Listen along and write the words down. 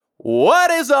What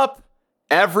is up,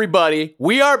 everybody?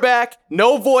 We are back.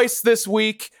 No voice this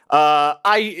week.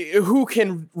 Who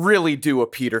can really do a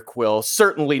Peter Quill?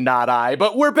 Certainly not I.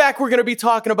 But we're back. We're going to be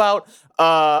talking about,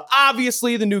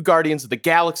 obviously, the new Guardians of the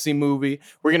Galaxy movie.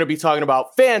 We're going to be talking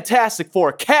about Fantastic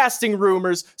Four casting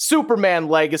rumors, Superman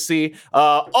Legacy,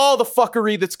 all the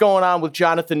fuckery that's going on with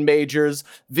Jonathan Majors,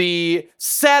 the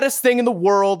saddest thing in the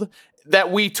world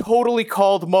that we totally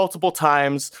called multiple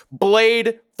times,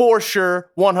 Blade, for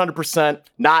sure, 100%,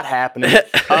 not happening.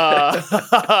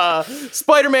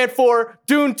 Spider-Man 4,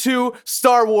 Dune 2,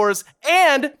 Star Wars,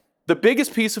 and the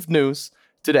biggest piece of news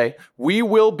today, we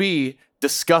will be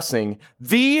discussing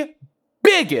the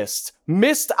biggest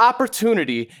missed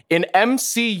opportunity in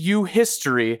MCU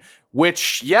history,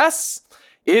 which, yes,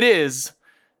 it is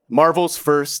Marvel's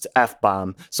first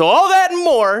F-bomb. So all that and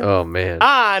more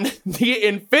on the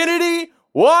Infinity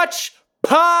Watch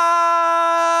Podcast.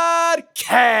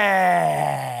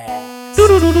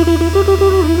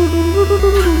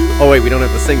 Oh, wait, we don't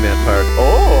have to sing that part.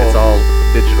 Oh. It's all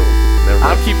digital. Never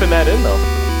mind. I'm keeping that in, though.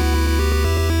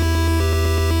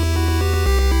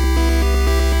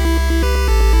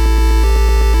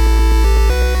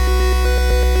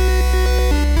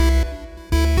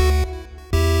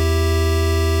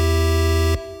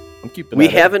 We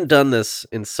haven't done this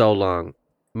in so long.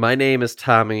 My name is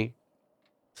Tommy.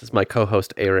 This is my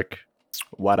co-host, Eric.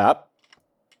 What up?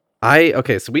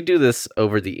 So we do this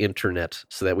over the internet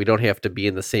so that we don't have to be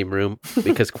in the same room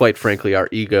because, quite frankly, our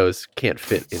egos can't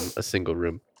fit in a single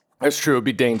room. That's true. It'd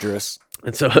be dangerous.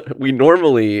 And so we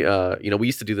normally, we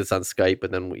used to do this on Skype,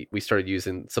 and then we started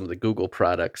using some of the Google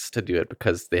products to do it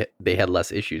because they had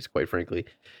less issues, quite frankly.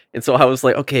 And so I was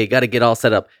like, okay, got to get all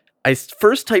set up. I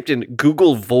first typed in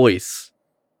Google Voice,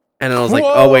 and I was like,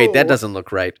 oh, wait, that doesn't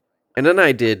look right. And then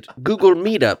I did Google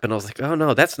Meetup, and I was like, oh,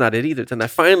 no, that's not it either. Then I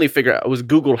finally figured out it was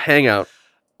Google Hangout. I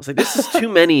was like, this is too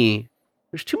many.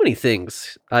 There's too many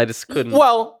things. I just couldn't.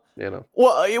 Well,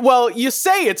 you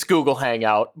say it's Google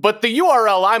Hangout, but the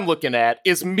URL I'm looking at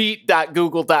is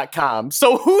meet.google.com.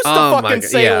 So who's to fucking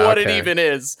say what it even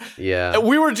is? Yeah.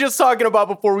 We were just talking about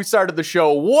before we started the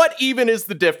show, what even is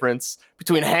the difference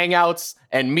between Hangouts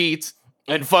and Meet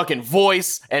and fucking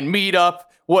Voice and Meetup?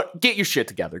 Get your shit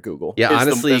together, Google. Yeah,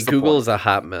 honestly, Google is a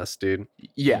hot mess, dude.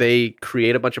 Yeah. They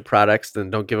create a bunch of products, then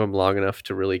don't give them long enough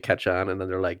to really catch on, and then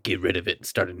they're like, get rid of it and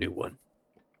start a new one.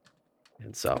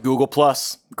 And so Google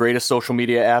Plus, greatest social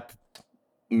media app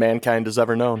mankind has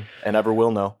ever known and ever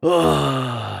will know.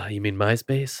 Oh, you mean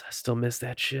MySpace? I still miss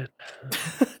that shit.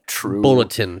 True.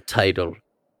 Bulletin title,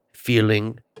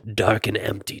 Feeling Dark and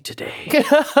Empty Today.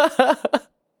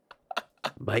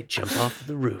 Might jump off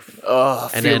the roof.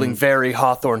 Feeling very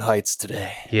Hawthorne Heights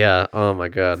today. Yeah. Oh my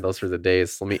God, those were the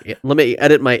days. Let me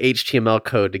edit my HTML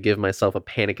code to give myself a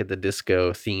Panic at the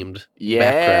Disco themed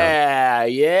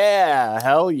background. Yeah,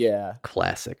 hell yeah.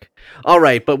 Classic. All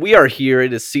right, but we are here.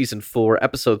 It is season 4,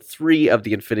 episode 3 of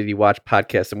the Infinity Watch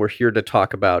podcast, and we're here to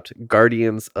talk about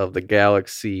Guardians of the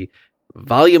Galaxy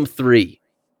Volume 3.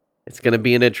 It's going to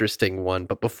be an interesting one,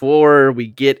 but before we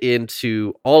get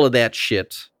into all of that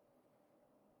shit,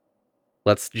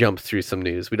 let's jump through some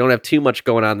news. We don't have too much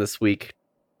going on this week,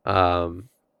 but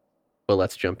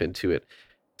let's jump into it.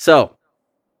 So,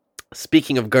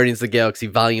 speaking of Guardians of the Galaxy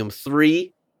Volume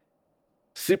 3,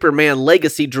 Superman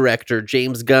Legacy director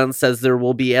James Gunn says there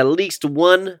will be at least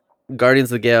one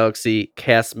Guardians of the Galaxy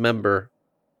cast member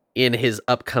in his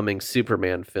upcoming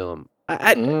Superman film.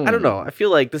 I don't know. I feel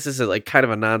like this is like kind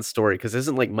of a non-story because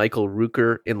isn't like Michael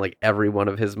Rooker in like every one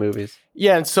of his movies?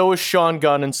 Yeah, and so is Sean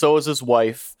Gunn, and so is his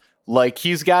wife. Like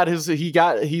he's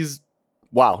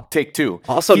wow, take 2.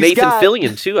 Also, Nathan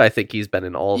Fillion too. I think he's been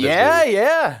in all of his movies.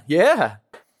 Yeah.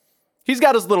 He's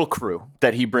got his little crew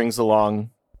that he brings along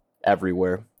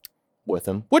everywhere with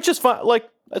him, which is fine. Like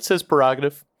that's his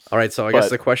prerogative. All right, so I guess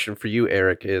the question for you,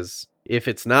 Eric, is if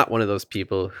it's not one of those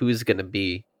people, who's going to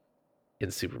be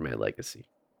in Superman Legacy?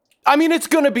 I mean, it's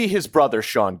going to be his brother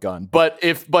Sean Gunn, but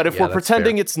if we're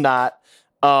pretending it's not,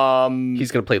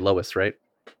 he's going to play Lois, right?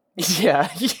 Yeah.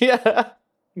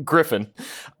 Griffin.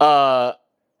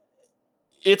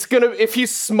 It's gonna, if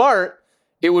he's smart,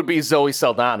 it would be Zoe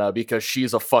Saldana because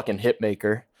she's a fucking hit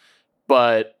maker.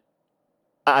 But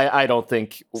I don't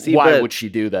think, why would she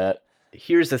do that?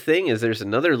 Here's the thing is there's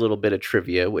another little bit of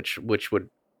trivia, which would,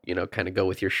 kind of go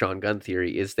with your Sean Gunn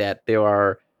theory, is that there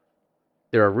are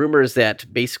rumors that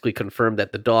basically confirm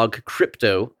that the dog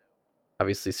Crypto,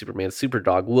 obviously Superman's super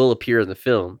dog, will appear in the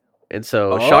film. And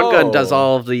so Sean Gunn does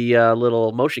all of the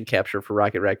little motion capture for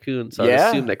Rocket Raccoon. So I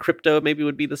assume that Crypto maybe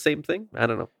would be the same thing. I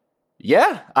don't know.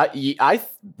 Yeah, I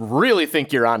really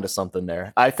think you're onto something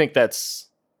there. I think that's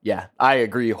Yeah, I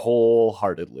agree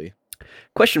wholeheartedly.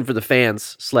 Question for the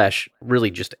fans /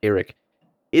 really just Eric.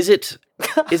 Is it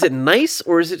nice,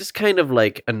 or is it just kind of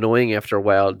like annoying after a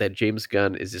while that James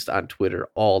Gunn is just on Twitter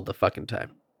all the fucking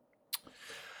time?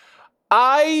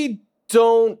 I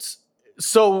don't.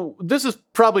 So this is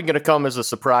probably going to come as a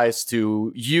surprise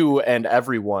to you and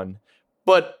everyone,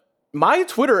 but my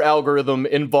Twitter algorithm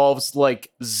involves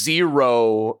like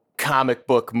zero comic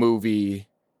book movie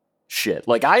shit.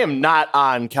 Like I am not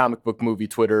on comic book movie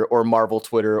Twitter or Marvel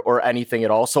Twitter or anything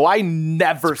at all. So I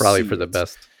never It's probably see for the it.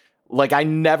 best. Like I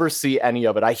never see any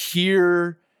of it. I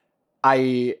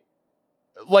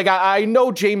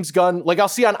know James Gunn, like I'll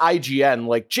see on IGN,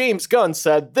 like James Gunn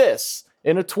said this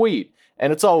in a tweet,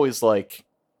 and it's always like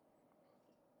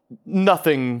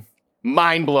nothing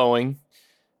mind-blowing.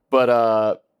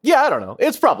 But yeah, I don't know.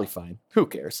 It's probably fine. Who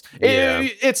cares? Yeah.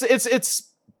 It's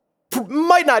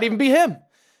might not even be him.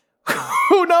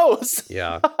 Who knows?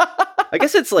 Yeah. I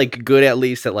guess it's like good at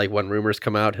least that like when rumors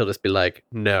come out, he'll just be like,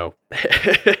 no.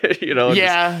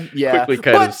 Yeah. Quickly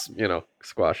kind of,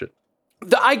 squash it.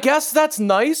 I guess that's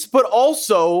nice, but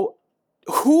also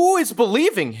who is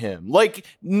believing him? Like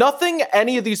nothing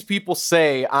any of these people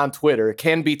say on Twitter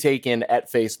can be taken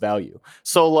at face value.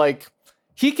 So like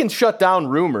he can shut down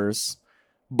rumors,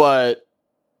 but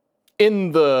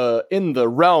in the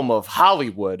realm of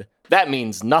Hollywood, that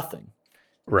means nothing.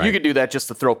 Right. You could do that just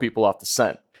to throw people off the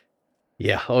scent.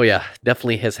 Yeah. Oh yeah.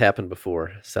 Definitely has happened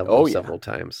before several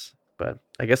times. But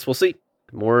I guess we'll see.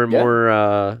 More and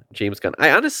more James Gunn.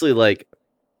 I honestly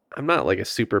I'm not like a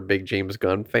super big James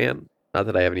Gunn fan. Not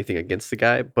that I have anything against the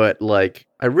guy, but like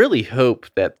I really hope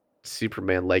that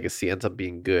Superman Legacy ends up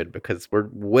being good because we're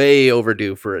way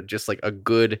overdue for just like a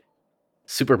good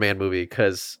Superman movie,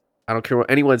 because I don't care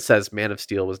what anyone says, Man of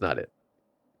Steel was not it.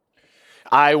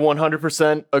 I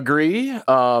 100% agree.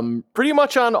 Pretty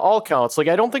much on all counts. Like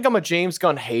I don't think I'm a James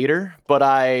Gunn hater, but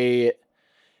I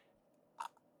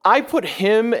put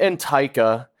him and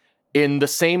Taika in the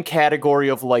same category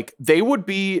of like they would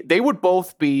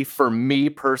both be for me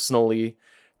personally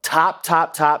top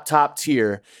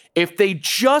tier if they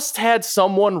just had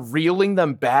someone reeling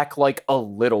them back like a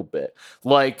little bit.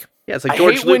 Like yeah, it's like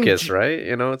George Lucas, right?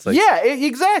 It's like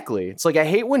exactly. It's like I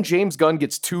hate when James Gunn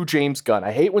gets too James Gunn.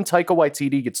 I hate when Taika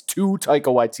Waititi gets too Taika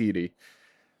Waititi.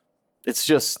 It's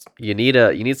just you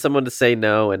need someone to say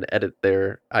no and edit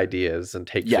their ideas and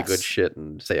take the good shit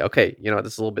and say, okay,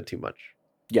 this is a little bit too much.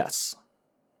 Yes.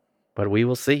 But we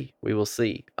will see. We will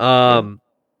see. All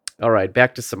right,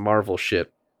 back to some Marvel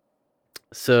shit.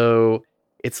 So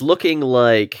it's looking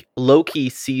like Loki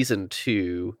season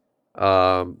 2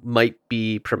 might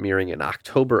be premiering in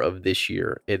October of this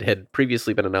year. It had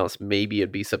previously been announced maybe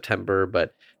it'd be September, but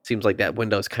it seems like that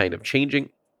window is kind of changing.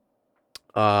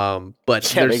 But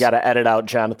they gotta edit out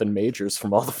Jonathan Majors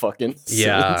from all the fucking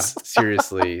scenes.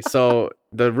 Seriously. So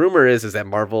the rumor is that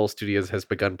Marvel Studios has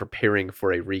begun preparing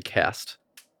for a recast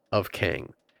of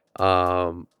Kang.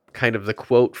 Kind of the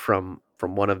quote from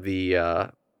one of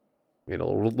the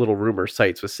little rumor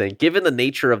sites was saying, given the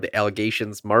nature of the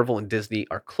allegations, Marvel and Disney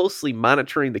are closely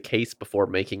monitoring the case before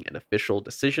making an official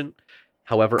decision.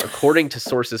 However, according to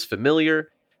sources familiar,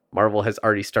 Marvel has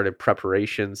already started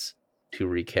preparations to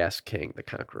recast Kang the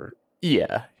Conqueror.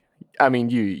 Yeah. I mean,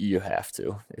 you have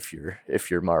to if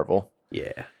you're Marvel.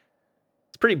 Yeah.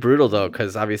 It's pretty brutal though,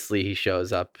 because obviously he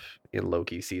shows up in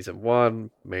Loki season 1,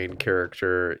 main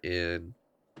character in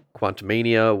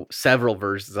Quantumania, several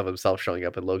versions of himself showing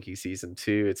up in Loki season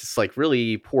 2. It's just like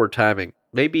really poor timing.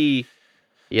 Maybe,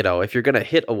 if you're gonna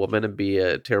hit a woman and be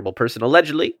a terrible person,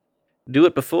 allegedly, do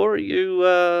it before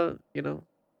you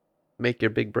make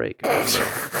your big break.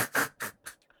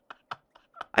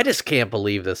 I just can't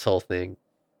believe this whole thing.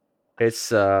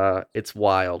 It's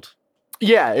wild.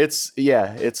 Yeah, it's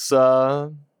I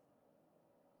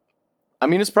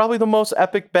mean, it's probably the most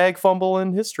epic bag fumble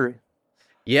in history.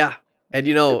 Yeah. And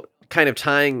kind of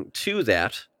tying to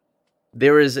that,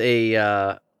 there is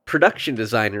a production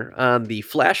designer on the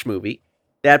Flash movie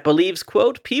that believes,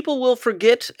 quote, people will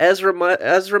forget Ezra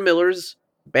Miller's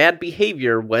bad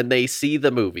behavior when they see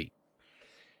the movie.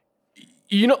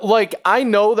 I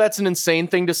know that's an insane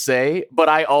thing to say, but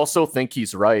I also think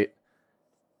he's right.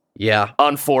 Yeah.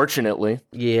 Unfortunately.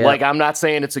 Yeah. Like, I'm not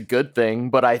saying it's a good thing,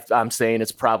 but I'm saying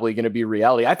it's probably going to be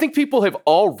reality. I think people have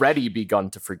already begun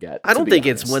to forget. I don't think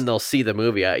it's when they'll see the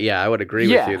movie. I would agree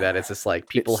with you that it's just like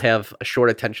people have a short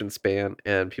attention span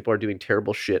and people are doing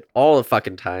terrible shit all the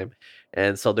fucking time.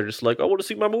 And so they're just like, I want to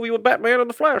see my movie with Batman and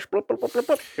the Flash. Blah, blah, blah, blah,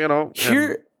 blah.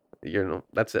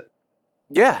 That's it.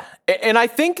 Yeah. And I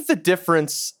think the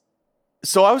difference.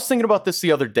 So I was thinking about this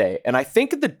the other day, and I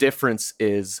think the difference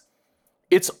is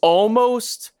it's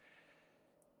almost,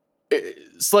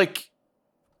 it's like,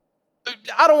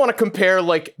 I don't want to compare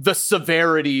like the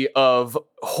severity of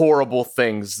horrible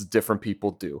things different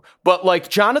people do, but like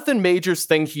Jonathan Majors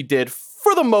thing he did,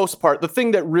 for the most part, the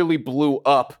thing that really blew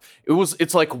up,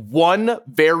 it's like one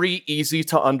very easy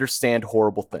to understand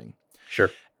horrible thing.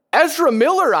 Sure. Ezra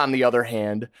Miller, on the other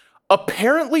hand,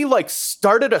 apparently like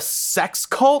started a sex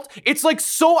cult. It's like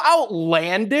so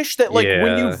outlandish that like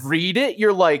when you read it,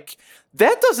 you're like,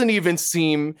 that doesn't even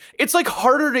seem, it's like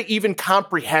harder to even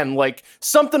comprehend. Like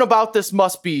something about this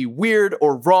must be weird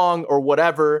or wrong or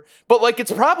whatever, but like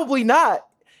it's probably not.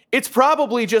 It's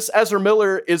probably just Ezra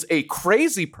Miller is a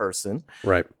crazy person.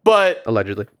 Right. But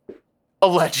allegedly.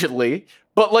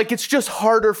 But like it's just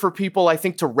harder for people, I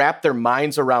think, to wrap their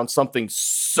minds around something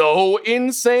so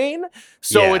insane.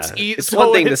 So it's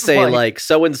one thing to say like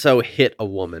so and so hit a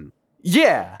woman.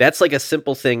 Yeah. That's like a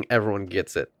simple thing. Everyone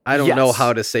gets it. I don't know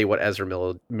how to say what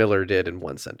Ezra Miller did in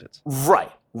one sentence.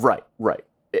 Right.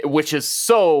 Which is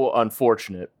so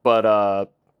unfortunate. But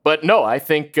no, I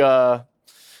think that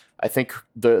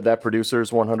producer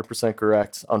is 100%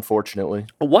 correct, unfortunately.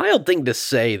 A wild thing to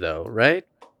say, though, right?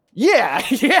 Yeah,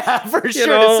 for sure,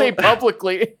 to say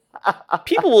publicly.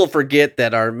 People will forget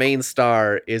that our main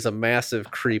star is a massive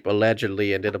creep,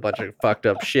 allegedly, and did a bunch of fucked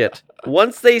up shit.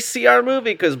 Once they see our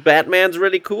movie, because Batman's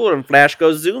really cool and Flash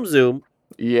goes zoom zoom.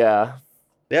 Yeah.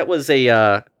 That was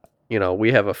a,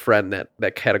 we have a friend that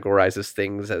categorizes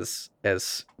things as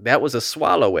that was a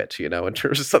swallow it, in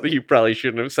terms of something you probably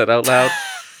shouldn't have said out loud.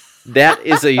 That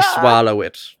is a swallow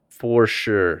it, for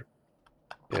sure.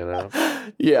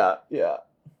 Yeah.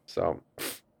 So,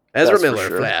 Ezra That's Miller, for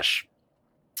sure. Flash.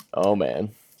 Oh, man.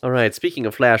 All right, speaking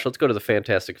of Flash, let's go to the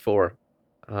Fantastic Four,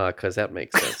 because that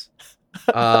makes sense.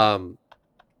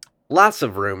 Lots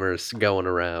of rumors going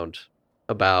around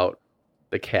about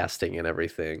the casting and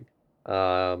everything.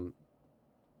 The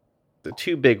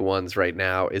two big ones right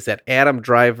now is that Adam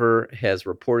Driver has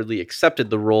reportedly accepted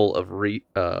the role of Reed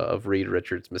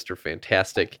Richards' Mr.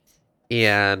 Fantastic,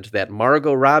 and that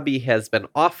Margot Robbie has been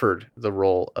offered the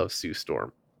role of Sue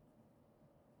Storm.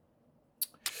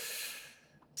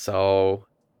 So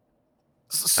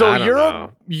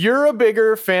you're a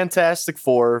bigger Fantastic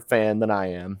Four fan than I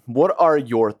am. What are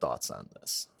your thoughts on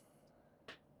this?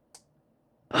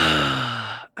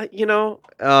 I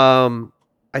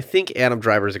think Adam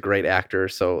Driver is a great actor,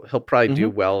 so he'll probably do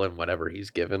well in whatever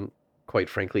he's given, quite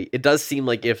frankly. It does seem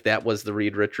like if that was the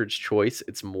Reed Richards choice,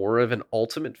 it's more of an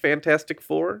Ultimate Fantastic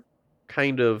Four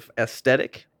kind of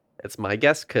aesthetic. That's my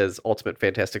guess, because Ultimate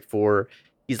Fantastic Four,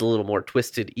 he's a little more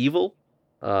twisted evil.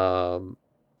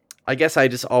 I guess I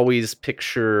just always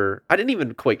I didn't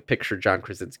even quite picture John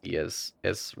Krasinski as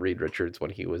Reed Richards when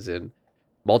he was in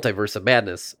Multiverse of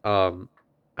Madness. I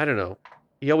don't know.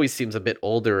 He always seems a bit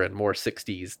older and more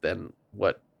 60s than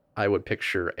what I would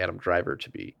picture Adam Driver to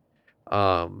be.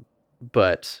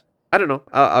 But I don't know.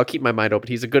 I'll keep my mind open.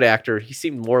 He's a good actor. He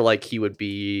seemed more like he would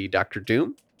be Dr.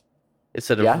 Doom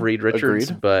instead of Reed Richards.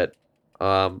 Agreed. But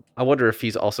I wonder if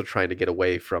he's also trying to get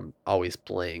away from always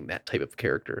playing that type of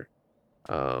character.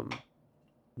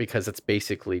 Because it's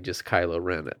basically just Kylo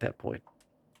Ren at that point.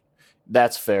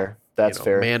 That's fair. That's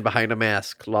fair. Man behind a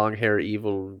mask, long hair,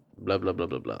 evil, blah, blah, blah,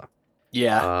 blah, blah.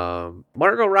 Yeah.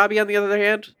 Margot Robbie, on the other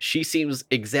hand, she seems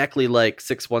exactly like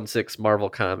 616 Marvel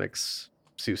Comics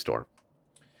Sue Storm.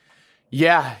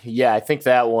 Yeah. I think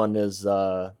that one is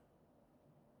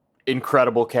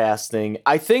incredible casting.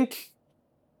 I think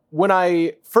when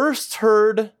I first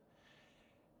heard,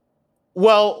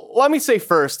 well, let me say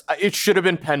first, it should have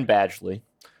been Penn Badgley.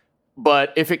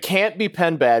 But if it can't be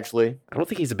Penn Badgley, I don't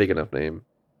think he's a big enough name.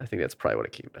 I think that's probably what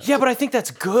it came down. Yeah, but I think that's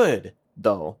good,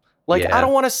 though. Like, I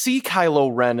don't want to see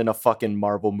Kylo Ren in a fucking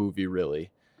Marvel movie,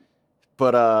 really.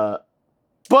 But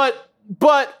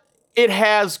it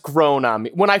has grown on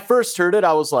me. When I first heard it,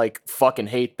 I was like, fucking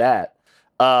hate that.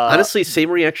 Honestly, same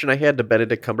reaction I had to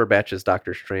Benedict Cumberbatch's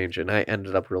Doctor Strange, and I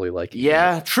ended up really liking it.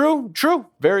 Yeah, true.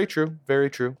 Very true.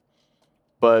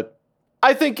 But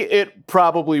I think it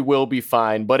probably will be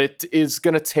fine, but it is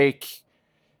going to take...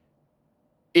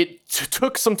 It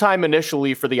took some time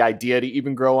initially for the idea to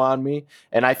even grow on me,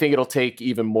 and I think it'll take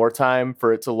even more time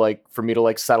for it to for me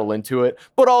to settle into it.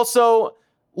 But also,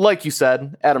 like you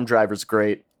said, Adam Driver's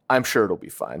great. I'm sure it'll be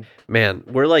fine. Man,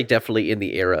 we're definitely in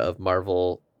the era of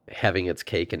Marvel having its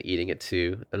cake and eating it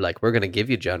too. They're we're gonna give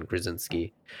you John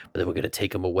Krasinski, but then we're gonna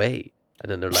take him away,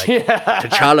 and then they're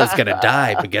T'Challa's gonna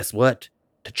die, but guess what?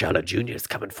 T'Challa Jr. is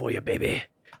coming for you, baby.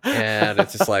 And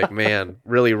it's just man,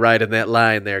 really riding that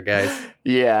line there, guys.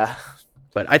 Yeah.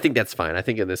 But I think that's fine. I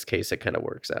think in this case, it kind of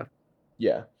works out.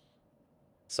 Yeah.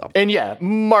 So, And yeah,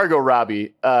 Margot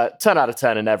Robbie, 10 out of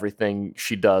 10 in everything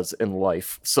she does in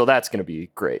life. So that's going to be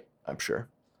great, I'm sure.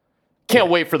 Can't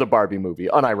wait for the Barbie movie,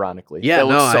 unironically. yeah, It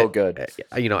looks so good.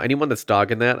 Anyone that's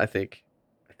dogging that, I think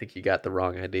you got the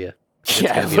wrong idea. It's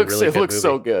Yeah, gonna it be a looks, really it good looks movie.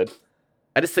 so good.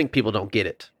 I just think people don't get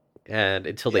it, and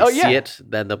until they Oh, see yeah. it,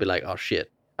 then they'll be like, "Oh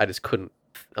shit, I just couldn't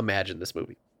imagine this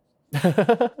movie."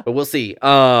 But we'll see.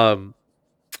 Some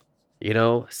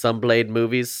Blade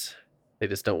movies, they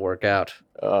just don't work out.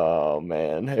 Oh,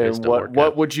 man. just And don't work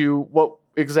out. what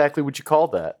exactly would you call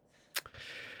that?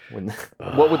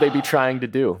 What would they be trying to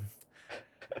do?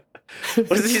 What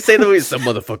does he say in the movie? Some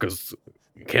motherfuckers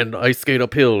can ice skate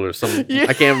uphill or something. Yeah.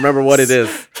 I can't remember what it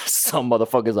is. Some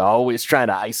motherfuckers are always trying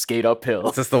to ice skate uphill.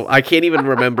 It's just I can't even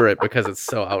remember it because it's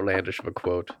so outlandish of a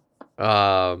quote.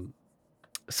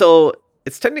 So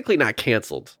it's technically not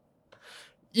canceled.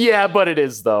 Yeah, but it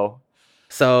is, though.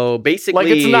 So basically,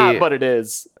 Like, it's not, but it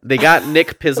is. They got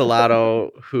Nick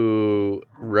Pizzolatto, who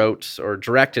wrote or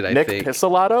directed, I Nick think.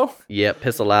 Pizzolatto? Yeah,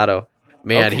 Pizzolatto.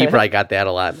 Man, he Okay. probably got that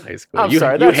a lot in high school. I'm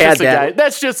sorry,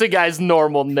 that's just a guy's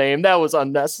normal name. That was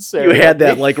unnecessary. You had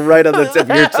that like right on the tip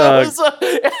of your tongue.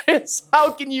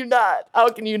 How can you not? How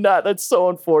can you not? That's so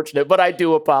unfortunate, but I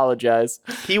do apologize.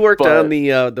 He worked on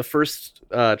the first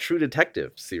True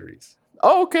Detective series.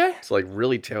 Oh, okay. So like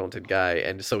really talented guy,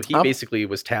 and so he I'm- basically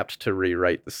was tapped to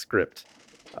rewrite the script.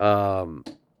 And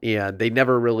they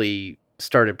never really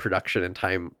started production, and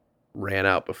time ran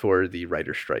out before the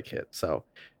writer's strike hit. So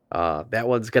that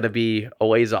one's gonna be a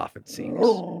ways off, it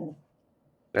seems.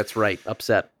 That's right.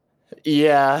 Upset.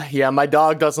 Yeah, my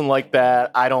dog doesn't like that.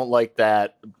 I don't like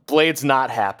that. Blade's not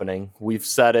happening. We've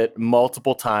said it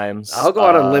multiple times. I'll go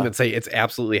out on a limb and say it's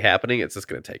absolutely happening. It's just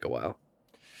gonna take a while.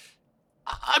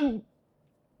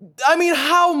 I mean,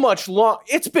 how much long?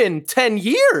 It's been 10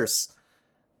 years.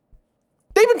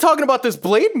 They've been talking about this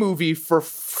Blade movie for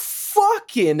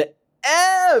fucking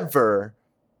ever.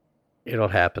 It'll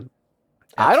happen.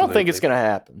 I don't think it's Absolutely. going to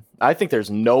happen. I think there's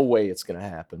no way it's going to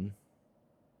happen.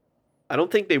 I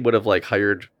don't think they would have like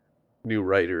hired new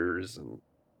writers and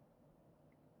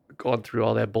gone through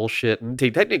all that bullshit. And they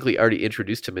technically already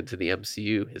introduced him into the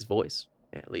MCU, his voice,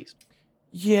 at least.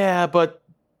 Yeah, but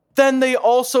then they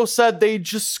also said they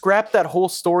just scrapped that whole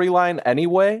storyline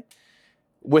anyway.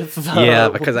 With Yeah,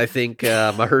 because I think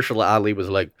Mahershala Ali was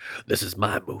like, "This is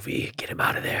my movie. Get him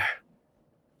out of there."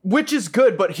 which is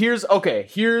good, but here's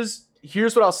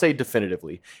what I'll say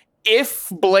definitively. If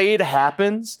Blade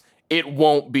happens, it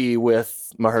won't be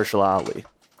with Mahershala Ali.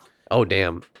 Oh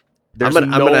damn! There's I'm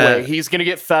gonna- way he's gonna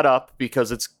get fed up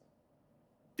because it's.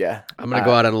 Yeah, I'm gonna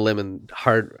go out on a limb and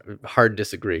hard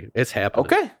disagree. It's happening.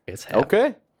 okay. It's happening.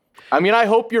 Okay. I mean, I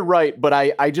hope you're right, but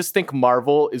I just think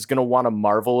Marvel is going to want to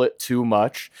Marvel it too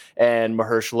much, and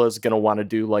Mahershala is going to want to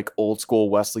do like old school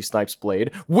Wesley Snipes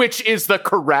Blade, which is the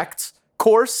correct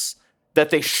course that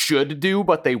they should do,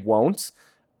 but they won't.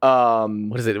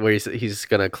 What is it? Where he's just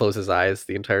gonna close his eyes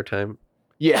the entire time?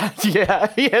 Yeah,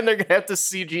 and they're going to have to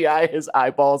CGI his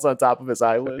eyeballs on top of his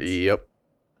eyelids. Yep.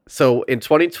 So in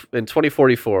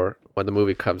 2044, when the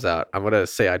movie comes out, I'm gonna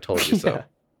say I told you so. Yeah.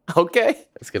 Okay.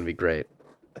 It's gonna be great.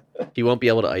 He won't be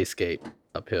able to ice skate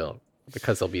uphill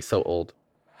because he'll be so old.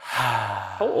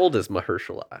 How old is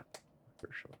Mahershala?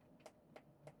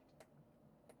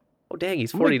 Oh dang,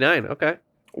 he's 49. Okay,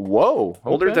 Whoa.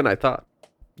 older okay. than I thought.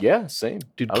 Yeah, same.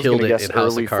 Dude I was killed gonna it guess in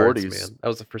House early of Cards, 40s. man. That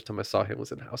was the first time I saw him.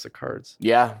 Was in House of Cards.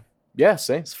 Yeah,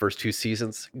 same. His first 2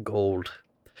 seasons, gold.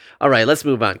 All right, let's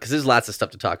move on because there's lots of stuff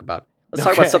to talk about. Let's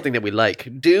talk about Okay. something that we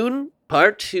like. Dune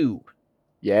Part 2.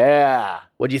 Yeah.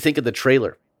 What do you think of the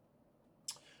trailer?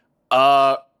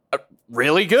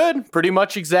 Really good. Pretty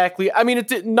much exactly. I mean, it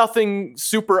did nothing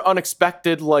super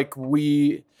unexpected. Like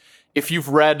if you've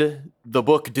read the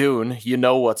book Dune, you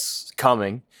know what's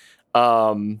coming.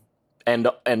 And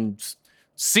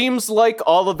seems like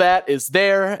all of that is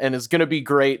there and is gonna be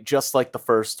great, just like the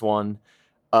first one.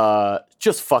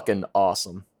 Just fucking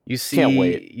awesome. You see, Can't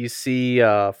wait. You see,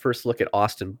 first look at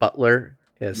Austin Butler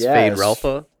as Yes. Fade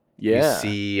Relfa. Yeah. You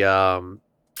see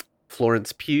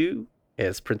Florence Pugh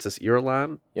as Princess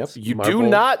Irulan. Yep. You Marvel. do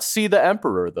not see the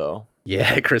Emperor though.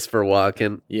 Yeah, Christopher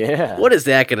Walken. Yeah. What is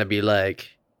that going to be like?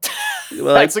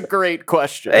 That's a great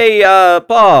question. Hey,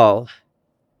 Paul,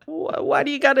 why do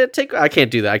you got to take... I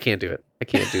can't do that. I can't do it. I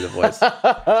can't do the voice.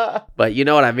 But you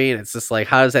know what I mean? It's just like,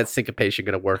 how is that syncopation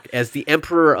going to work as the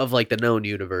Emperor of like the known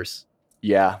universe?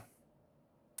 Yeah.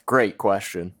 Great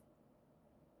question.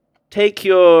 Take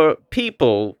your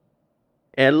people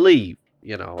and leave.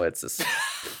 You know, it's just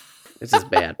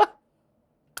bad.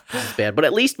 This is bad. But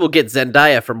at least we'll get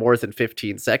Zendaya for more than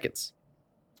 15 seconds.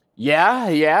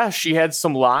 Yeah, she had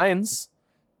some lines.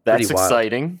 That's Pretty wild.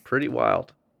 exciting. Pretty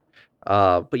wild.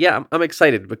 But yeah, I'm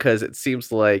excited because it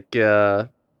seems like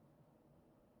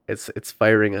it's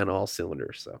firing on all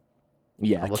cylinders. So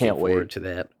Yeah, I'm looking can't forward wait. to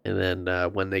that. And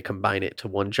then when they combine it to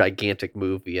one gigantic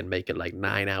movie and make it like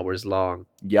 9 hours long,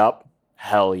 Yup.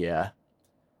 Hell yeah.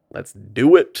 let's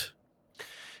do it.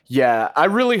 Yeah, I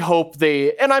really hope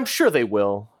and I'm sure they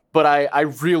will, but I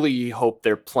really hope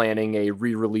they're planning a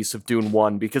re-release of Dune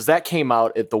 1 because that came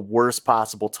out at the worst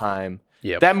possible time.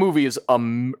 Yep. That movie is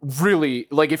really,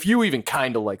 like, if you even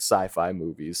kind of like sci-fi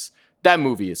movies, that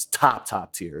movie is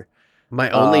top tier. My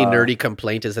only nerdy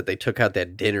complaint is that they took out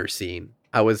that dinner scene.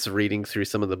 I was reading through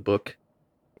some of the book,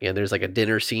 and there's like a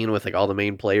dinner scene with like all the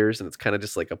main players, and it's kind of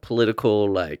just like a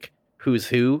political like who's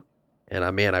who. And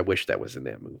I wish that was in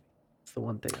that movie. It's the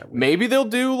one thing I wish. Maybe they'll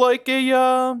do like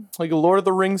a Lord of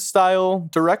the Rings style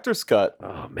director's cut.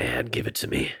 Oh man, give it to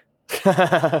me.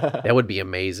 That would be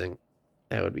amazing.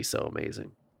 That would be so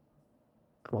amazing.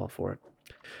 I'm all for it.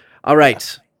 All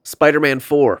right, Spider-Man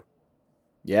 4.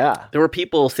 Yeah. There were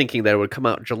people thinking that it would come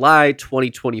out July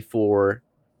 2024,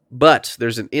 but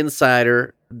there's an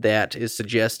insider that is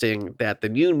suggesting that the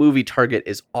new movie target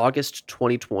is August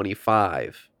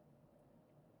 2025.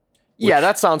 Yeah,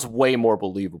 that sounds way more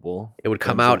believable. It would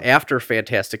come out after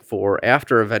Fantastic Four,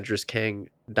 after Avengers Kang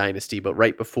Dynasty, but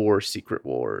right before Secret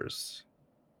Wars.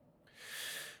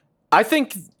 I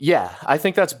think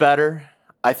that's better.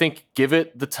 I think give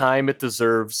it the time it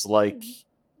deserves. Like,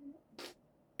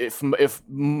 if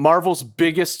Marvel's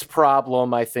biggest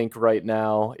problem, I think right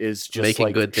now is just making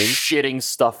like good things, shitting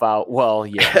stuff out. Well,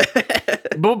 yeah,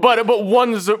 but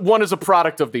one is a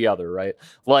product of the other, right?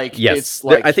 Like, yes, it's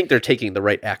like I think they're taking the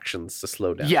right actions to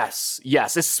slow down. Yes.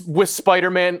 It's with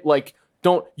Spider-Man. Like,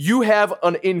 you have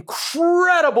an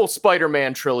incredible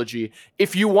Spider-Man trilogy.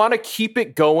 If you want to keep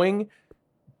it going,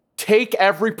 take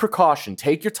every precaution.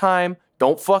 Take your time.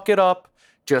 Don't fuck it up.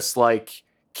 Just like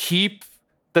keep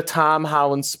the Tom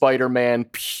Holland Spider-Man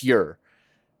pure.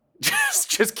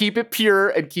 Just keep it pure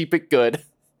and keep it good.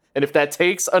 And if that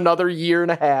takes another year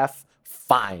and a half,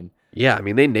 fine. Yeah, I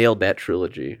mean they nailed that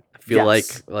trilogy. I feel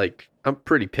like I'm a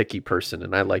pretty picky person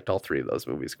and I liked all three of those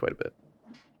movies quite a bit.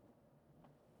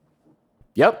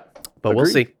 Yep. But Agreed. we'll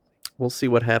see. We'll see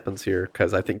what happens here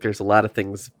because I think there's a lot of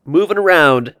things moving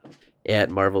around at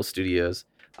Marvel Studios.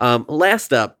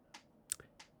 Last up,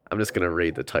 I'm just going to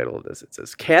read the title of this. It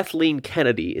says, Kathleen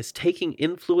Kennedy is taking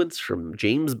influence from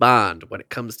James Bond when it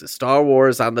comes to Star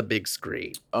Wars on the big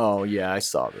screen. Oh, yeah, I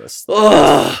saw this.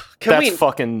 Ugh,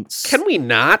 Can we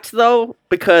not, though?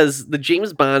 Because the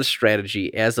James Bond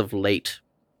strategy as of late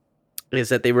is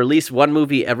that they release one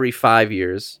movie every 5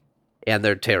 years, and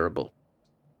they're terrible.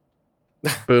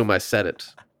 Boom, I said it.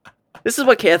 This is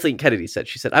what Kathleen Kennedy said.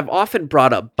 She said, I've often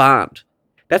brought up Bond.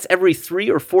 That's every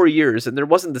 3 or 4 years, and there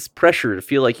wasn't this pressure to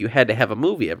feel like you had to have a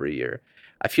movie every year.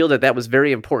 I feel that was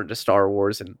very important to Star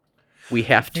Wars, and we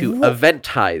have to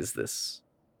eventize this.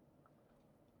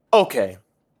 Okay.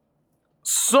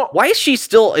 So why is she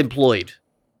still employed?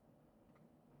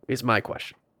 Is my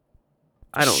question.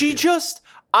 I don't.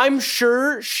 I'm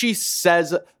sure she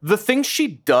says the things she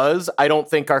does. I don't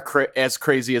think are as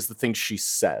crazy as the things she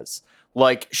says.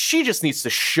 Like, she just needs to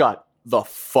shut the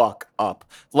fuck up.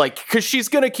 Like, because she's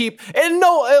gonna keep. And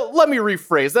no, let me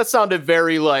rephrase. That sounded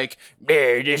very like,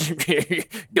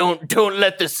 don't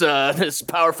let this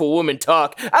powerful woman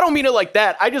talk. I don't mean it like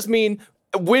that. I just mean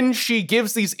when she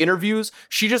gives these interviews,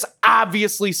 she just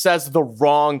obviously says the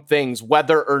wrong things,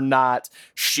 whether or not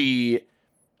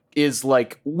that's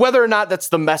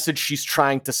the message she's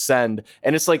trying to send.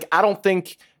 And it's like, I don't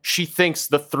think she thinks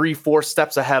the 3-4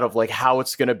 steps ahead of like how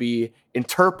it's going to be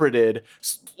interpreted.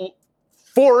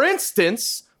 For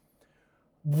instance,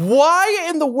 why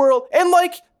in the world? And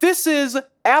like, this is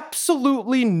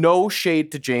absolutely no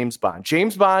shade to James Bond.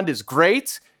 James Bond is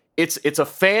great. It's a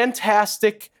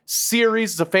fantastic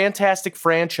series. It's a fantastic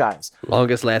franchise.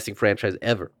 Longest lasting franchise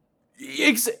ever.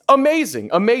 Amazing.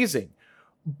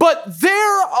 But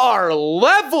there are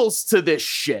levels to this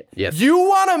shit. Yes. You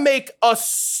want to make a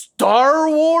Star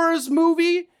Wars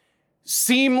movie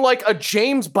seem like a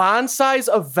James Bond size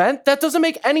event? That doesn't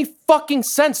make any fucking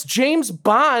sense. James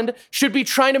Bond should be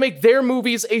trying to make their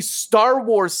movies a Star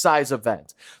Wars size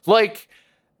event. Like,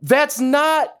 that's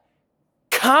not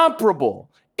comparable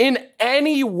in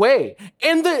any way.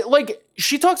 And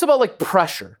she talks about like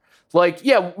pressure. Like,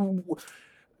 yeah,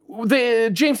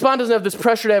 the James Bond doesn't have this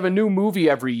pressure to have a new movie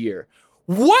every year.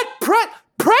 What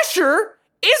pressure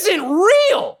isn't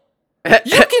real?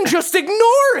 You can just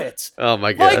ignore it. Oh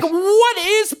my gosh. Like, what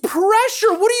is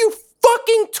pressure? What are you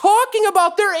fucking talking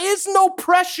about? There is no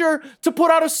pressure to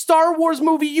put out a Star Wars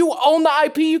movie. You own the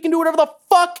IP. You can do whatever the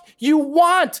fuck you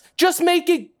want. Just make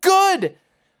it good.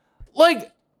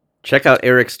 Like, check out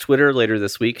Eric's Twitter later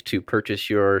this week to purchase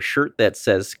your shirt that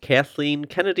says Kathleen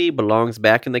Kennedy belongs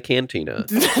back in the cantina.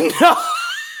 no.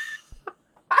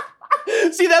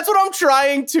 See, that's what I'm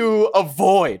trying to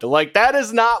avoid. Like, that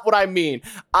is not what I mean.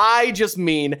 I just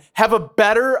mean have a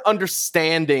better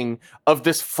understanding of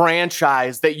this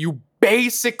franchise that you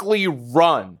basically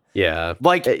run. Yeah.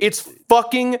 Like, it's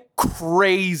fucking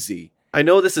crazy. I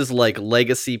know this is like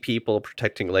legacy people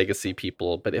protecting legacy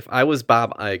people, but if I was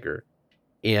Bob Iger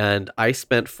and I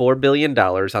spent $4 billion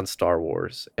on Star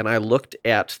Wars and I looked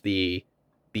at the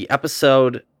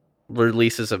episode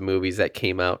releases of movies that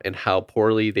came out and how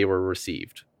poorly they were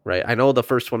received, right? I know the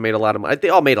first one made a lot of money. They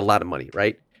all made a lot of money,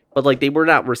 right? But like they were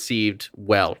not received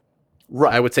well.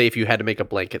 Right. I would say if you had to make a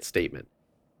blanket statement,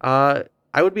 I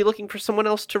would be looking for someone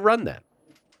else to run that.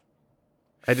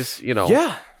 I just,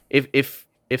 Yeah.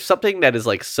 If something that is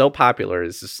like so popular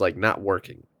is just like not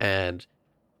working and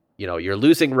you're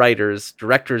losing writers,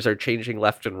 directors are changing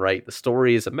left and right, the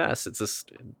story is a mess, it's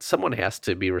just someone has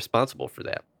to be responsible for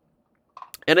that.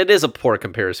 And it is a poor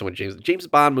comparison with James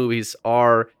Bond movies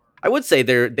are, I would say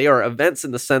they are events in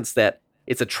the sense that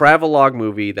it's a travelogue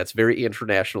movie that's very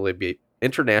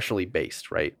internationally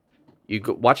based, right? You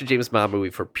go watch a James Bond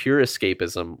movie for pure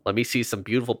escapism. Let me see some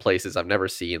beautiful places I've never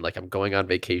seen, like I'm going on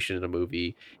vacation in a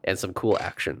movie and some cool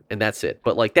action, and that's it.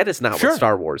 But like that is not what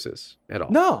Star Wars is at all.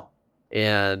 No.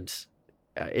 And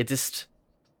it just,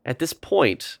 at this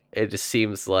point, it just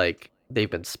seems like they've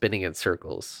been spinning in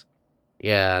circles.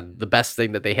 Yeah, the best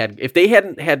thing that they had, if they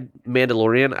hadn't had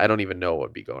Mandalorian, I don't even know what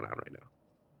would be going on right now.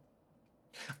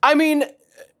 I mean,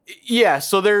 yeah,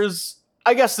 so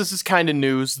I guess this is kind of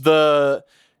news. The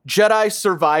Jedi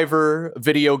Survivor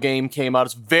video game came out.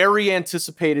 It's a very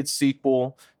anticipated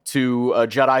sequel to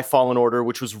Jedi Fallen Order,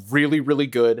 which was really, really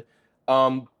good.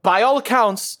 By all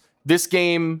accounts, this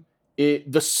game,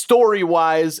 the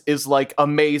story-wise, is like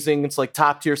amazing. It's like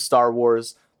top-tier Star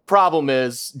Wars. Problem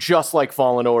is, just like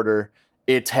Fallen Order,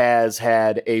 it has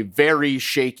had a very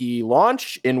shaky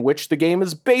launch in which the game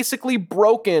is basically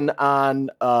broken on,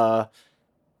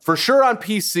 for sure on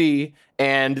PC,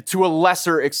 and to a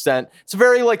lesser extent, it's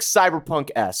very like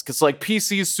Cyberpunk-esque. It's like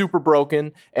PC is super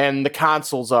broken, and the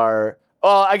consoles are,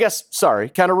 kind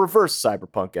of reverse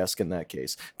Cyberpunk-esque in that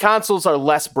case. Consoles are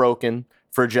less broken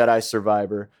for Jedi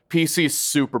Survivor. PC is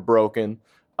super broken.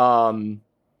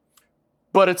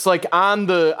 But it's like on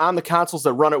the consoles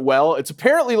that run it well, it's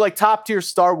apparently like top tier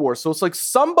Star Wars. So it's like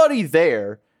somebody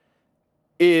there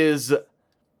gets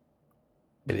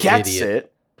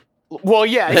it. Well,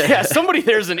 yeah, somebody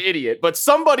there's an idiot, but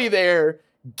somebody there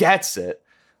gets it.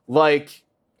 Like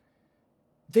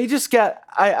they just get.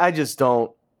 I just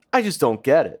don't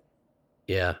get it.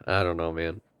 Yeah, I don't know,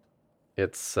 man.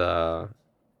 It's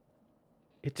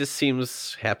it just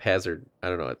seems haphazard. I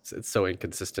don't know. It's so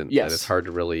inconsistent that it's hard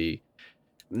to really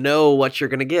know what you're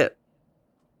gonna get.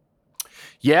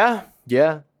 Yeah.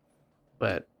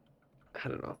 But I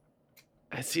don't know.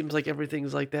 It seems like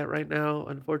everything's like that right now,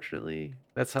 unfortunately.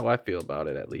 That's how I feel about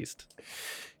it, at least.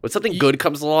 When something good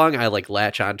comes along, I like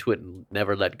latch onto it and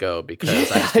never let go because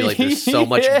I just feel like there's so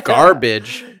much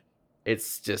garbage.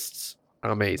 It's just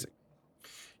amazing.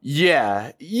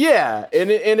 Yeah.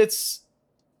 And it's,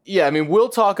 I mean, we'll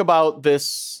talk about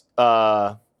this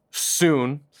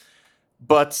soon,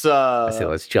 but I say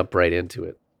let's jump right into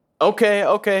it.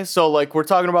 Okay. So like we're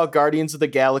talking about Guardians of the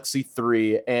Galaxy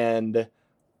 3, and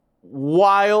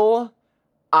while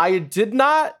I did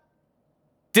not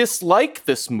dislike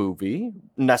this movie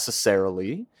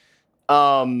necessarily,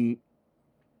 there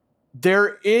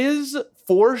is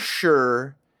for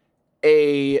sure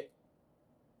a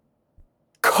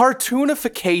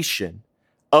cartoonification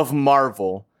of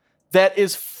Marvel that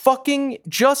is fucking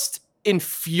just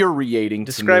infuriating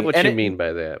to me. Describe what you mean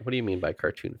by that. What do you mean by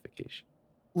cartoonification?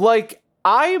 Like,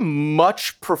 I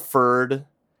much preferred,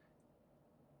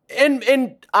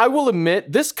 and I will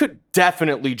admit, this could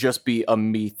definitely just be a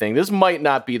me thing. This might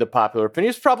not be the popular opinion.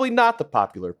 It's probably not the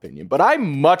popular opinion, but I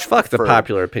much Fuck preferred, the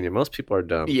popular opinion. Most people are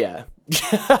dumb. Yeah.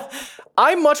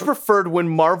 I much preferred when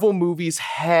Marvel movies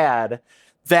had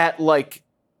that, like,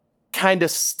 kind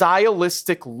of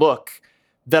stylistic look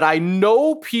that I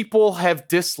know people have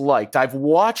disliked. I've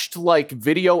watched like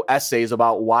video essays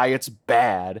about why it's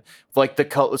bad, like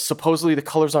supposedly the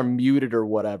colors are muted or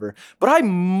whatever. But I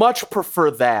much prefer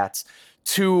that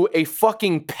to a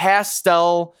fucking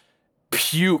pastel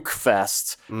puke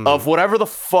fest of whatever the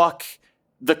fuck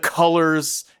the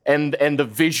colors and the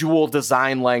visual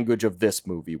design language of this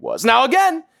movie was. Now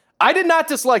again, I did not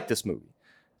dislike this movie.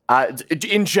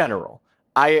 In general,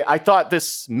 I thought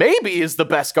this maybe is the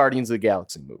best Guardians of the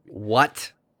Galaxy movie.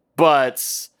 What?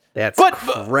 But That's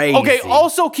crazy. Okay,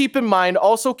 also keep in mind,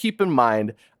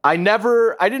 I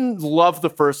didn't love the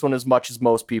first one as much as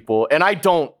most people, and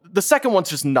the second one's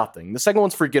just nothing. The second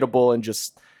one's forgettable and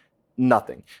just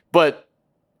nothing. But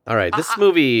all right, this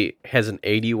movie has an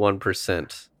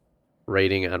 81%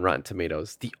 rating on Rotten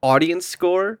Tomatoes. The audience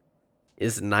score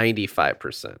is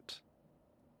 95%.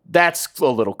 That's a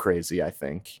little crazy, I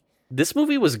think. This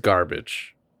movie was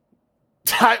garbage.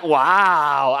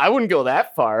 Wow, I wouldn't go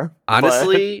that far.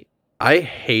 Honestly, I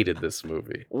hated this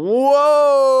movie.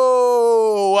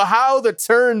 Whoa, how the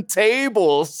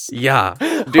turntables. Yeah,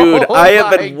 dude, I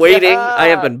have been waiting. God. I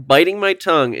have been biting my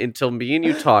tongue until me and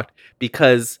you talked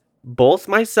because both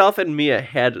myself and Mia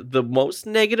had the most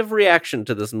negative reaction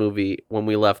to this movie when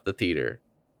we left the theater.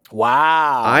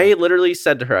 Wow. I literally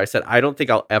said to her, I don't think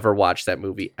I'll ever watch that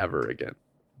movie ever again.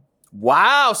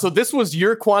 Wow, so this was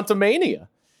your Quantumania.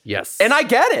 Yes. And I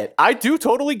get it. I do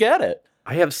totally get it.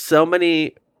 I have so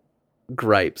many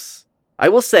gripes. I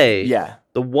will say, yeah.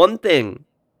 The one thing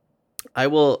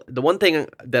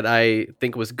that I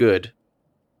think was good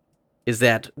is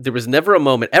that there was never a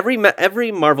moment.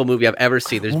 Every Marvel movie I've ever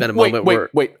seen, there's been a moment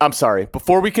where. Wait. I'm sorry.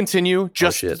 Before we continue,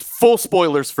 just full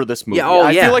spoilers for this movie. Yeah,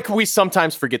 I feel like we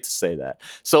sometimes forget to say that.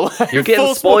 So you're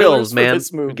getting spoiled, man.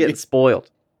 You're getting spoiled.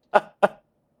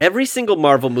 Every single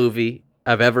Marvel movie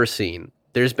I've ever seen,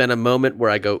 there's been a moment where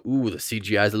I go, "Ooh, the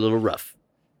CGI is a little rough."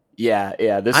 Yeah.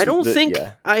 I don't think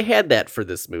I had that for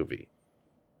this movie.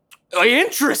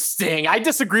 Interesting. I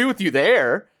disagree with you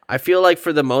there. I feel like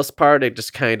for the most part, it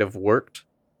just kind of worked,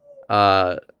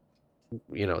 CGI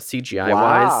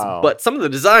wise. But some of the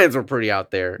designs were pretty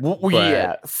out there.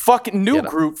 Yeah, fucking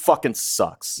Groot fucking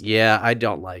sucks. Yeah, I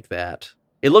don't like that.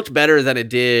 It looked better than it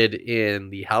did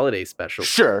in the holiday special.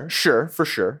 Sure, for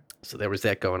sure. So there was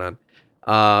that going on.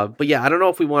 But yeah, I don't know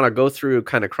if we want to go through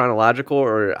kind of chronological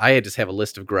or I just have a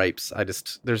list of gripes.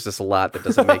 There's just a lot that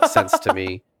doesn't make sense to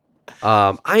me.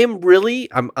 I'm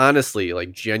honestly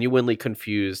like genuinely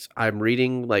confused. I'm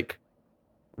reading like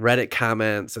Reddit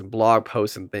comments and blog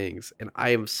posts and things, and I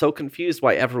am so confused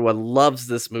why everyone loves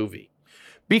this movie.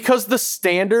 Because the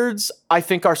standards, I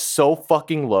think, are so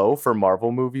fucking low for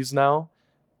Marvel movies now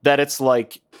that it's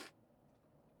like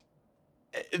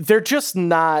they're just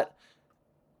not.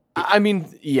 I mean,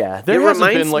 yeah, there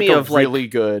hasn't been like a really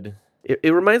good.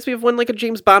 It reminds me of when like a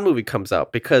James Bond movie comes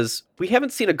out because we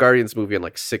haven't seen a Guardians movie in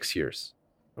like 6 years.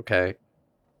 Okay.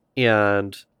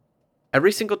 And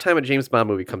every single time a James Bond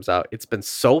movie comes out, it's been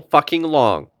so fucking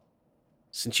long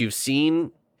since you've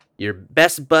seen your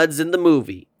best buds in the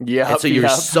movie. Yeah. And so you're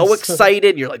so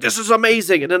excited. You're like, this is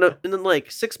amazing. And then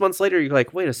like 6 months later, you're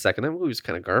like, wait a second, that movie's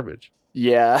kind of garbage.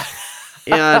 Yeah.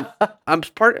 And I'm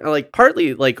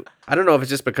partly like, I don't know if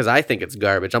it's just because I think it's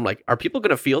garbage. I'm like, are people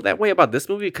going to feel that way about this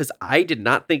movie? Because I did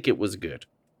not think it was good.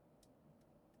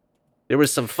 There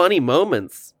was some funny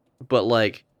moments, but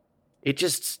like, it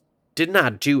just did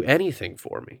not do anything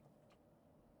for me.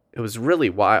 It was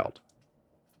really wild.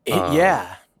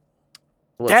 Yeah.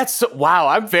 That's wow.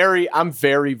 I'm very,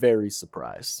 very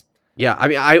surprised. Yeah, I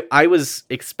mean, I was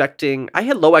expecting, I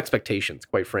had low expectations,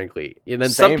 quite frankly. And then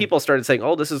some people started saying,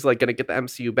 oh, this is like going to get the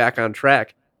MCU back on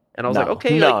track. And I was like,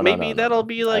 okay, maybe that'll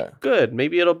be like good.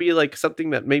 Maybe it'll be like something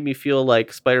that made me feel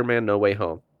like Spider-Man No Way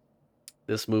Home.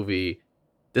 This movie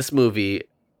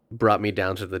brought me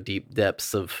down to the deep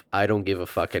depths of I don't give a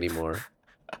fuck anymore.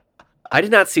 I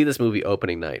did not see this movie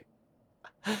opening night.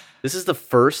 This is the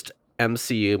first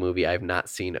MCU movie I've not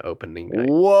seen opening night.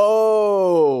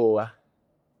 Whoa.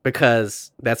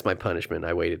 Because that's my punishment.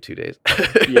 I waited 2 days.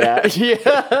 Yeah.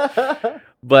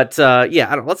 But I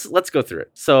don't. Let's go through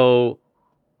it. So,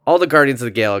 all the Guardians of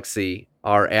the Galaxy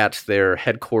are at their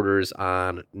headquarters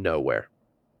on Nowhere,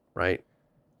 right?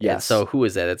 Yes. And so who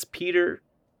is that? It's Peter.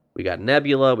 We got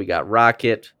Nebula. We got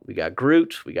Rocket. We got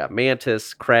Groot. We got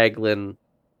Mantis, Kraglin,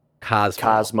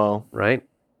 Cosmo. Right.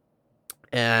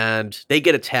 And they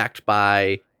get attacked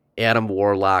by Adam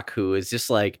Warlock, who is just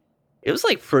like. It was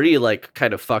like pretty like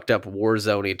kind of fucked up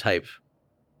Warzone-y type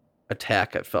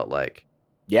attack, it felt like.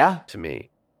 Yeah. To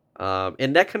me.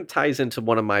 And that kind of ties into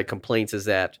one of my complaints is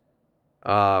that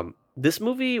this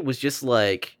movie was just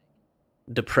like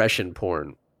depression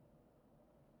porn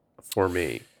for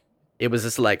me. It was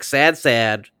just like sad,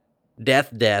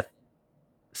 death,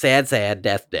 sad,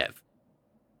 death,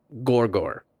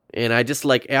 gore. And I just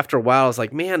like, after a while, I was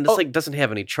like, man, this like doesn't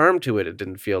have any charm to it. It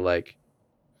didn't feel like.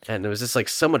 And there was just like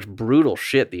so much brutal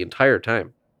shit the entire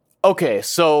time. Okay,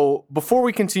 so before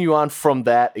we continue on from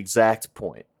that exact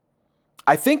point,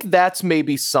 I think that's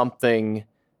maybe something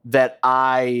that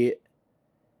I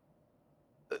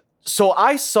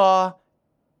saw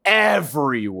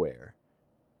everywhere.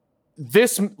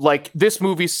 This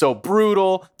movie's so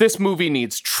brutal. This movie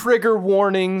needs trigger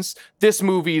warnings. This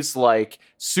movie's like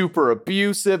super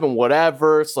abusive and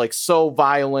whatever. It's like so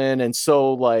violent and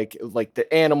so like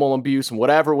the animal abuse and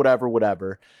whatever.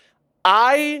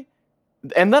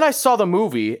 And then I saw the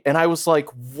movie and I was like,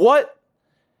 what?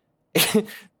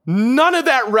 None of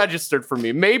that registered for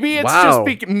me. Maybe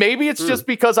it's just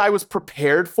because I was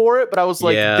prepared for it, but I was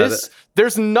like,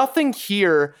 there's nothing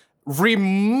here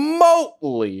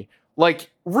remotely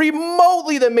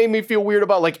that made me feel weird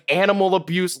about like animal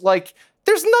abuse. Like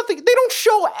there's nothing, they don't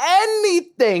show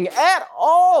anything at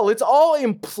all. It's all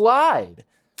implied.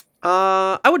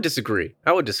 I would disagree.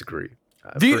 For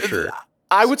sure.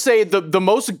 I would say the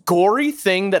most gory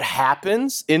thing that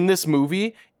happens in this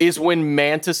movie is when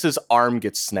Mantis's arm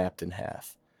gets snapped in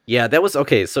half. Yeah, that was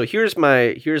okay. So here's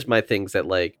my things that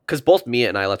like, because both Mia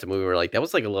and I left the movie, were like, that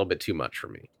was like a little bit too much for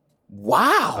me.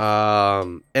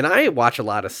 Wow. And I watch a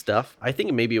lot of stuff. I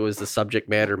think maybe it was the subject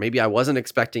matter. Maybe I wasn't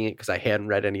expecting it because I hadn't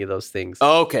read any of those things.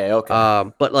 Okay.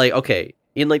 But like, okay,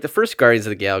 in like the first Guardians of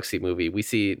the Galaxy movie, we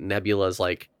see Nebula's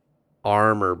like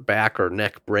arm or back or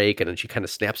neck break, and then she kind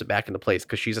of snaps it back into place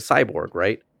because she's a cyborg,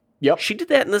 right? Yep. She did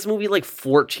that in this movie like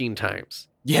 14 times.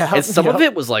 Yeah. And some of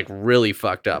it was like really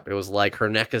fucked up. It was like her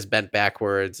neck is bent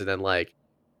backwards, and then like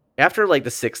after like the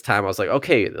 6th time, I was like,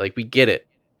 okay, like we get it.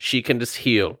 She can just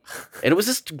heal. And it was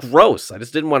just gross. I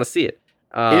just didn't want to see it.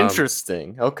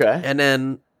 Interesting. Okay. And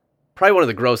then probably one of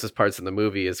the grossest parts in the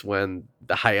movie is when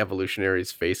the High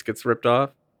Evolutionary's face gets ripped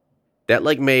off. That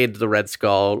like made the Red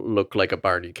Skull look like a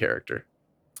Barney character.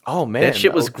 Oh man. That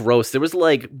shit was gross. There was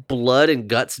like blood and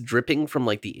guts dripping from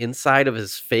like the inside of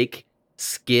his fake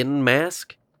skin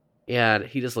mask. And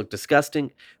he just looked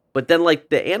disgusting. But then like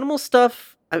the animal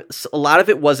stuff, a lot of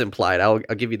it was implied. I'll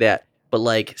give you that. But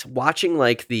like watching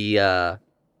like the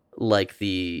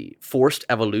forced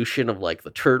evolution of like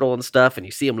the turtle and stuff, and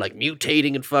you see him like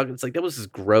mutating and fucking, it's like that was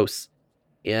just gross.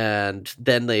 And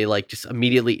then they like just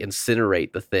immediately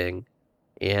incinerate the thing.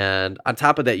 And on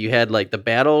top of that, you had like the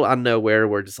battle on Nowhere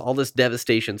where just all this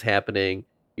devastation's happening.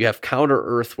 You have Counter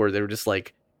Earth where they're just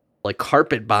like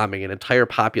carpet bombing an entire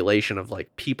population of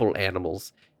like people,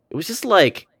 animals. It was just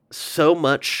like so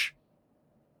much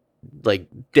like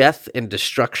death and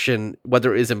destruction,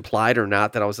 whether it is implied or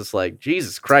not, that I was just like,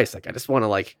 Jesus Christ, like I just want to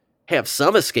like have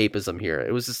some escapism here.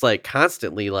 It was just like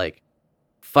constantly like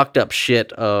fucked up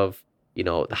shit of, you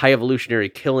know, the High Evolutionary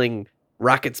killing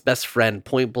Rocket's best friend,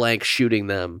 point blank shooting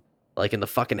them like in the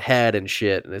fucking head and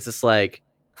shit. And it's just like,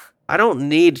 I don't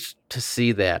need to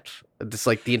see that. It's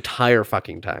like the entire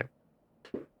fucking time.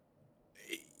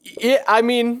 Yeah, I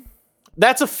mean,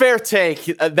 that's a fair take.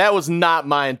 That was not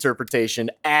my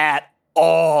interpretation at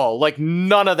all. Like,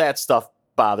 none of that stuff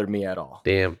bothered me at all.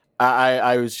 Damn.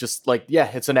 I was just like, yeah,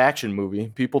 it's an action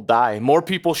movie. People die. More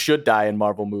people should die in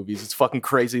Marvel movies. It's fucking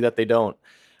crazy that they don't.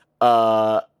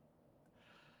 None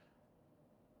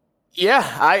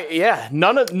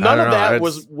of that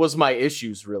was my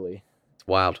issues, really. It's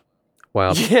wild.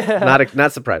 Wow. Yeah.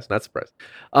 Not surprised. Okay.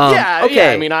 Yeah,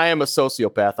 I mean, I am a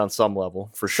sociopath on some level,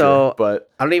 for sure. But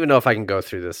I don't even know if I can go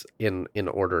through this in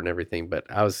order and everything, but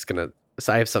I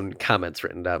have some comments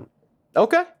written down.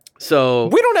 Okay. So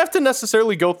we don't have to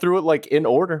necessarily go through it like in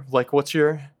order. Like, what's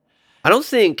your... I don't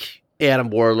think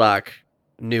Adam Warlock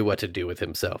knew what to do with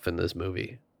himself in this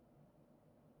movie.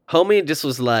 Homie just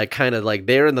was like kind of like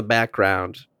there in the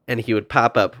background, and he would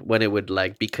pop up when it would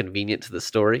like be convenient to the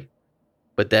story.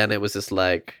 But then it was just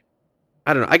like,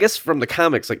 I don't know. I guess from the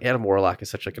comics, like Adam Warlock is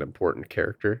such like an important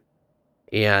character,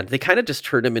 and they kind of just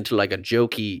turned him into like a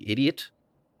jokey idiot,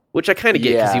 which I kind of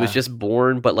get because he was just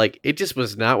born, but like it just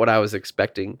was not what I was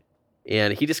expecting.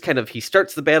 And he just he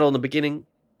starts the battle in the beginning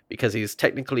because he's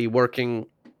technically working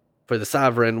for the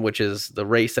Sovereign, which is the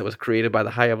race that was created by the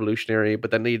High Evolutionary.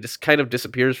 But then he just kind of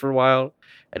disappears for a while,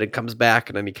 and it comes back,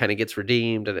 and then he kind of gets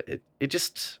redeemed, and it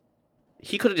just.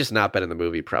 He could have just not been in the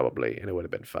movie, probably, and it would have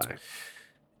been fine.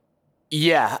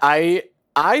 Yeah,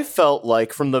 I felt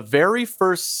like from the very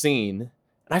first scene,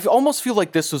 and I almost feel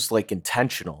like this was like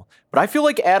intentional, but I feel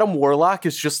like Adam Warlock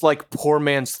is just like poor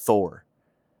man's Thor.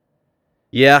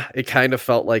 Yeah, it kind of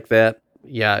felt like that.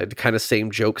 Yeah, it kind of same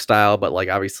joke style, but like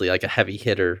obviously like a heavy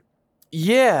hitter.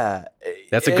 Yeah,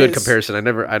 that's a good comparison. I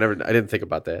didn't think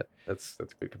about that. That's a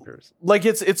good comparison. Like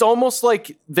it's almost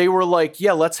like they were like,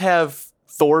 yeah, let's have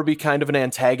Thor be kind of an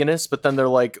antagonist, but then they're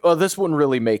like, oh, this wouldn't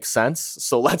really make sense,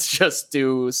 so let's just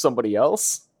do somebody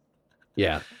else.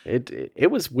 Yeah,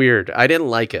 it was weird. I didn't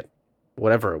like it,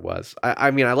 whatever it was.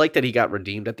 I mean, I like that he got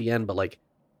redeemed at the end, but like,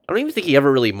 don't even think he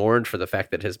ever really mourned for the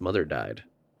fact that his mother died,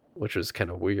 which was kind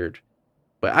of weird.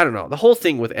 But I don't know. The whole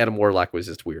thing with Adam Warlock was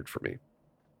just weird for me.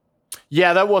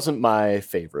 Yeah, that wasn't my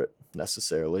favorite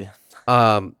necessarily.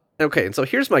 Okay, and so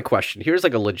here's my question. Here's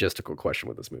like a logistical question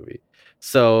with this movie.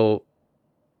 So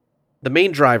the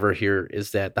main driver here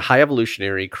is that the High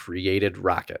Evolutionary created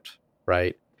Rocket,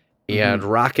 right? And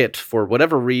Rocket, for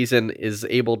whatever reason, is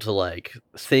able to like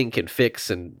think and fix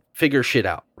and figure shit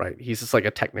out, right? He's just like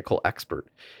a technical expert.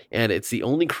 And it's the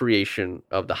only creation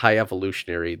of the High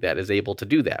Evolutionary that is able to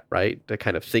do that, right? To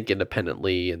kind of think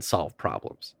independently and solve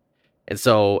problems. And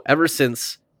so ever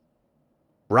since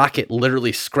Rocket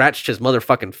literally scratched his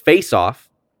motherfucking face off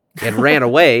and ran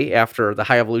away after the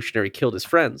High Evolutionary killed his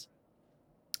friends,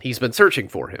 he's been searching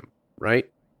for him,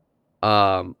 right?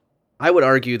 I would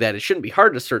argue that it shouldn't be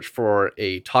hard to search for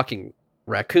a talking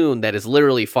raccoon that has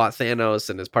literally fought Thanos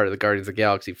and is part of the Guardians of the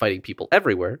Galaxy fighting people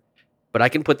everywhere. But I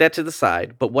can put that to the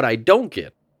side. But what I don't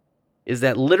get is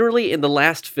that literally in the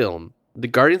last film, the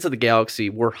Guardians of the Galaxy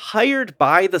were hired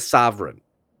by the Sovereign,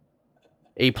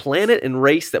 a planet and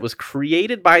race that was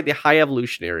created by the High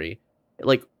Evolutionary.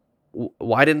 Like,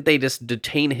 why didn't they just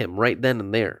detain him right then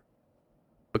and there?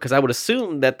 Because I would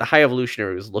assume that the High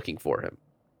Evolutionary was looking for him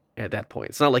at that point.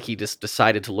 It's not like he just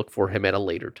decided to look for him at a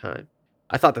later time.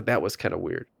 I thought that was kind of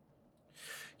weird.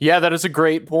 Yeah, that is a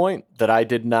great point that I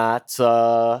did not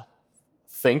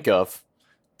think of.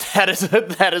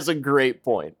 That is a great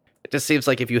point. It just seems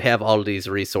like if you have all of these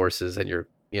resources and you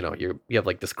have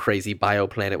like this crazy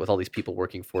bioplanet with all these people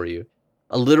working for you,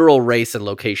 a literal race and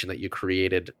location that you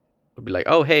created would be like,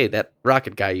 oh, hey, that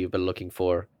Rocket guy you've been looking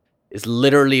for is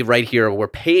literally right here. And we're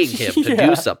paying him to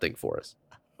do something for us.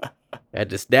 And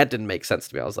that didn't make sense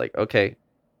to me. I was like, okay,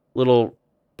 little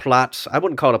plot. I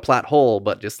wouldn't call it a plot hole,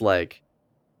 but just like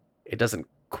it doesn't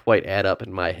quite add up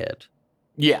in my head.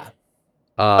 Yeah.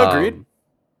 Agreed.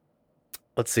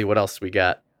 Let's see what else we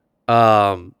got.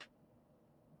 So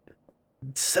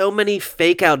many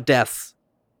fake out deaths.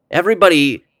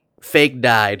 Everybody fake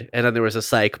died, and then there was a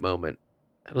psych moment.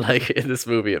 Like in this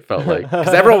movie, it felt like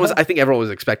because I think everyone was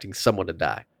expecting someone to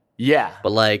die. Yeah.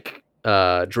 But like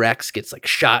Drax gets like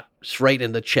shot right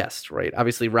in the chest, right?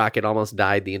 Obviously Rocket almost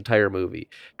died the entire movie.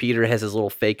 Peter has his little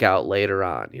fake out later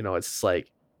on. You know, it's just like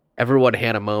everyone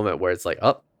had a moment where it's like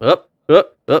up, nope,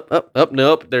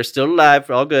 they're still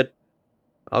alive, all good.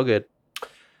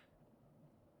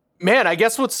 Man, I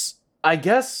guess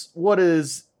what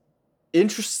is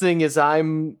interesting is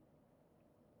I'm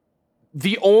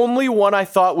the only one I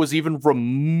thought was even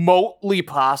remotely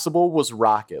possible was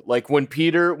Rocket. Like when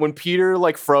Peter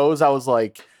like froze, I was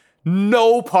like,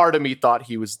 no part of me thought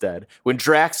he was dead. When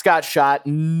Drax got shot,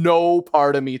 no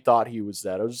part of me thought he was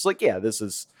dead. I was just like, yeah,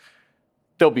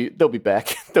 they'll be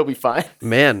back. They'll be fine.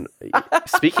 Man,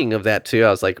 speaking of that too,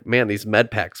 I was like, man, these med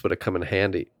packs would have come in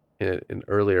handy in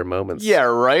earlier moments. Yeah,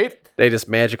 right? They just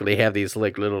magically have these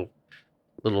like little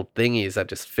thingies that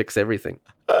just fix everything.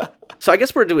 So I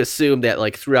guess we're to assume that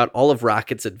like throughout all of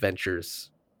Rocket's adventures,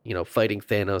 you know, fighting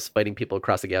Thanos, fighting people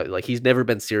across the galaxy, like he's never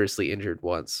been seriously injured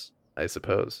once, I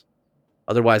suppose.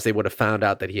 Otherwise, they would have found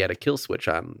out that he had a kill switch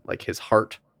on like his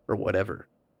heart or whatever.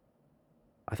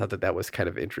 I thought that was kind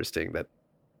of interesting that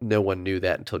no one knew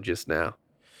that until just now.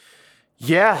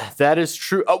 Yeah, that is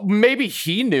true. Oh, maybe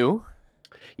he knew.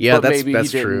 Yeah,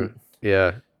 that's true.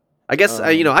 Yeah. I guess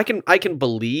I can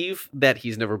believe that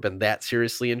he's never been that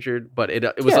seriously injured, but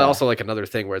it was also like another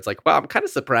thing where it's like, wow, I'm kind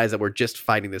of surprised that we're just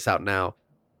finding this out now.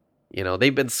 You know,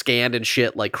 they've been scanned and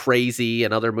shit like crazy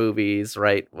in other movies,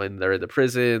 right? When they're in the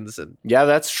prisons and yeah,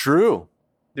 that's true.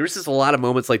 There was just a lot of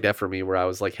moments like that for me where I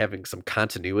was like having some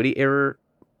continuity error,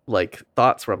 like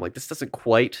thoughts where I'm like, this doesn't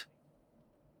quite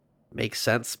make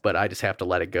sense, but I just have to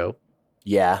let it go.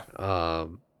 Yeah.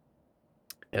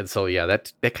 And so yeah,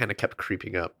 that kind of kept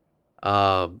creeping up.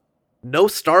 No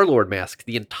Star-Lord mask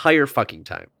the entire fucking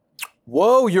time.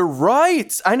 Whoa, you're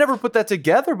right. I never put that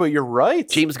together, but you're right.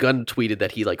 James Gunn tweeted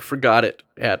that he like forgot it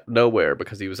at nowhere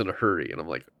because he was in a hurry, and I'm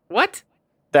like, what?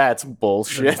 That's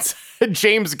bullshit.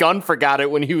 James Gunn forgot it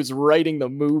when he was writing the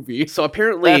movie. So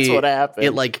apparently that's what happened.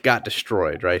 It like got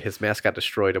destroyed, right? His mask got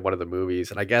destroyed in one of the movies,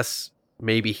 and I guess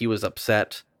maybe he was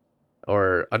upset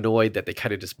or annoyed that they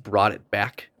kind of just brought it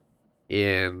back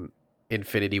in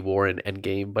Infinity War and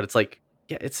Endgame, but it's like,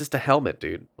 yeah, it's just a helmet,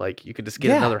 dude. Like, you could just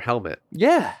get another helmet.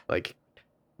 Yeah. Like,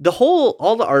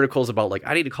 all the articles about, like,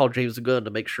 I need to call James Gunn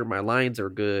to make sure my lines are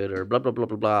good or blah, blah, blah,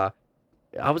 blah, blah.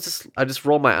 I just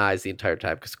roll my eyes the entire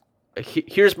time because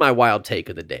here's my wild take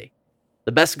of the day.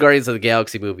 The best Guardians of the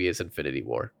Galaxy movie is Infinity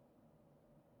War.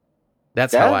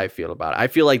 That's how I feel about it. I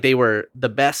feel like they were the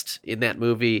best in that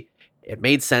movie. It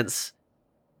made sense.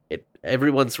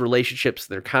 everyone's relationships,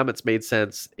 their comments made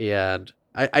sense, and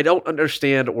I don't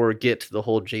understand or get the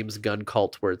whole James Gunn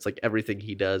cult where it's like everything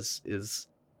he does is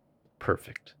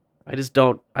perfect. I just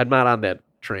don't. I'm not on that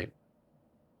train.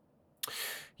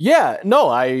 Yeah, no,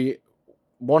 I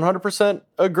 100%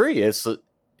 agree. It's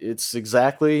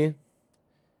exactly.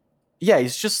 Yeah,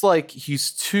 he's just like he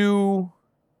just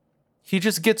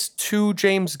gets too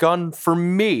James Gunn for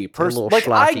me personally. Like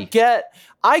schlocky.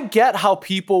 I get how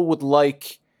people would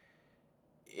like.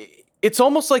 It's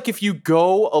almost like if you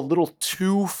go a little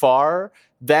too far,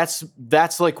 that's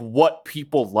like what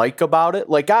people like about it.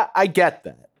 Like I get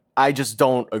that. I just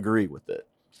don't agree with it.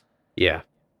 Yeah.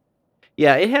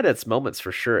 Yeah, it had its moments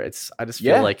for sure. I just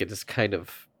feel Yeah. like it just kind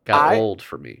of got old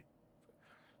for me.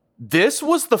 This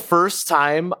was the first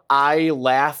time I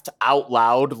laughed out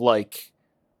loud, like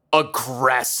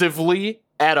aggressively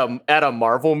at a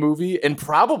Marvel movie in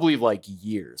probably like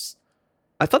years.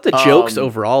 I thought the jokes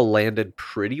overall landed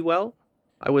pretty well.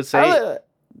 I would say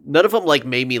none of them like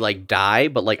made me like die,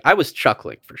 but like I was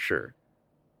chuckling for sure.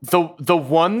 The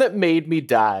one that made me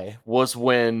die was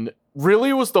when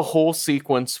really was the whole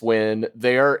sequence when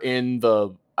they're in the,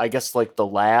 I guess like the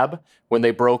lab, when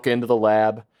they broke into the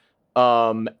lab,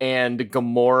 and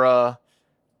Gamora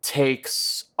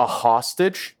takes a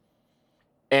hostage.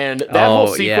 And that whole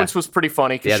sequence was pretty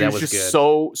funny because she was just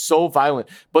good. so violent.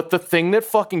 But the thing that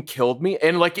fucking killed me,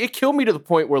 and like it killed me to the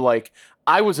point where like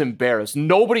I was embarrassed.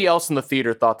 Nobody else in the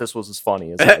theater thought this was as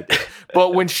funny as I did.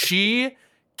 But when she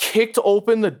kicked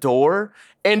open the door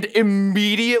and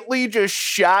immediately just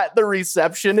shot the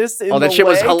receptionist in the leg. Oh, that shit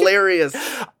was hilarious.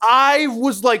 I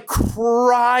was like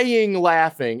crying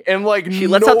laughing. And like she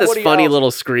lets out this funny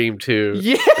little scream too.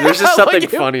 Yeah. There's just something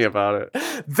funny about it.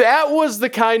 That was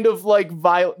the kind of like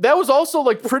that was also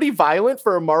like pretty violent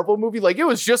for a Marvel movie. Like it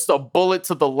was just a bullet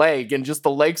to the leg and just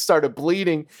the leg started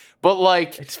bleeding. But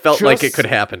like it felt like it could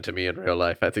happen to me in real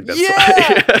life. I think that's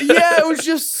yeah, it was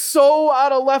just so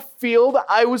out of left field.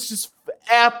 I was just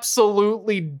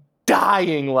absolutely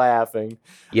dying laughing.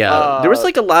 Yeah, there was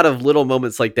like a lot of little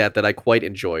moments like that I quite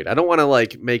enjoyed. I don't want to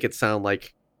like make it sound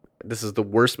like this is the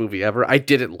worst movie ever. I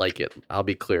didn't like it, I'll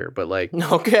be clear, but like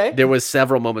okay, there was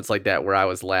several moments like that where I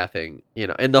was laughing, you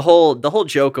know. And the whole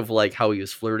joke of like how he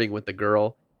was flirting with the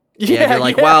girl. Yeah, you're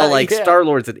like, wow, like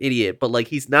Star-Lord's an idiot, but like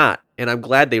he's not. And I'm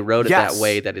glad they wrote it that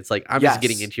way, that it's like I'm just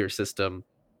getting into your system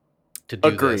to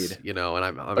do this, you know, and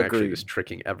I'm actually just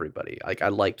tricking everybody. Like I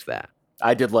liked that.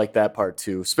 I did like that part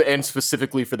too, and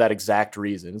specifically for that exact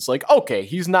reason. It's like, okay,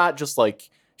 he's not just like,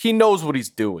 he knows what he's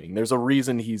doing. There's a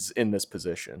reason he's in this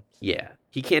position. Yeah,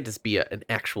 he can't just be an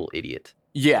actual idiot.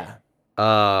 Yeah.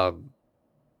 It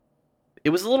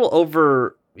was a little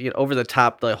over the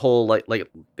top. The whole like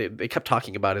they kept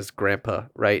talking about his grandpa,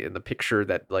 right? In the picture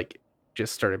that like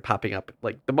just started popping up.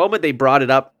 Like the moment they brought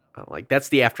it up, I'm like, that's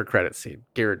the after credit scene,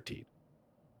 guaranteed.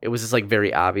 It was just like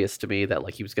very obvious to me that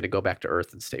like he was going to go back to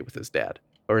Earth and stay with his dad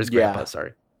or his grandpa.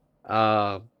 Sorry.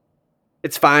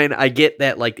 It's fine. I get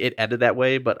that like it ended that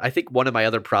way, but I think one of my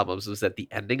other problems was that the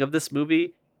ending of this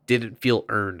movie didn't feel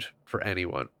earned for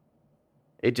anyone.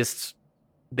 It just,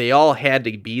 they all had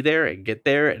to be there and get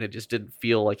there, and it just didn't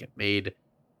feel like it made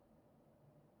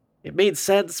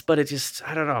sense, but it just,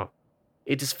 I don't know.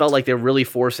 It just felt like they're really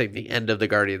forcing the end of the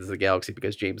Guardians of the Galaxy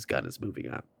because James Gunn is moving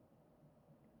on.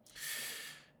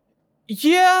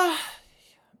 Yeah,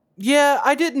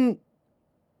 it didn't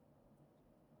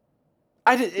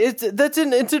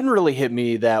really hit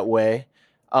me that way.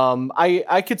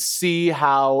 I could see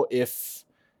how if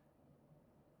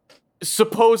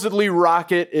supposedly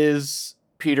Rocket is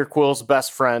Peter Quill's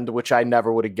best friend, which I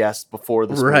never would have guessed before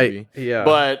this movie. Yeah.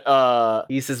 But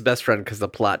he's his best friend because the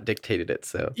plot dictated it,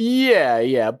 so.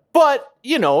 Yeah. But,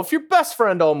 you know, if your best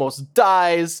friend almost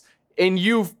dies and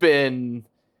you've been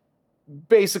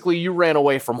basically you ran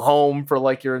away from home for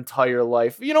like your entire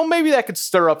life, you know, maybe that could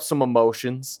stir up some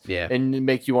emotions. Yeah. And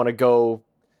make you want to go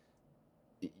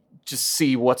just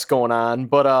see what's going on.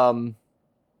 But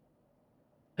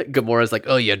Gamora's like,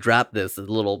 oh, you dropped this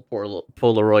little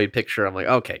Polaroid picture. I'm like,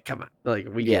 okay, come on.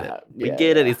 Like, we get it. We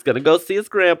get it. He's going to go see his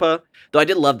grandpa. Though I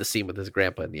did love the scene with his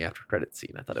grandpa in the after credit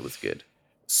scene. I thought it was good.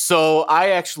 So I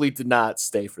actually did not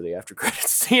stay for the after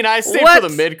credits scene. I stayed for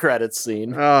the mid credits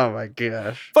scene. Oh my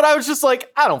gosh! But I was just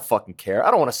like, I don't fucking care.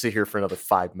 I don't want to sit here for another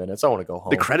 5 minutes. I want to go home.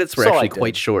 The credits were actually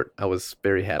quite short. I was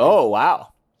very happy. Oh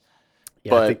wow!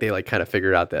 Yeah, but I think they like kind of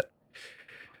figured out that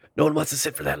no one wants to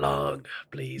sit for that long.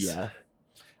 Please. Yeah,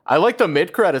 I like the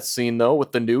mid credits scene though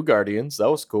with the new Guardians. That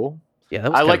was cool. Yeah,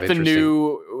 that was. I like the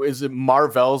new. Is it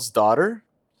Marvel's daughter?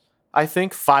 I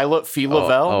think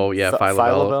Phyla-Vell. Oh yeah,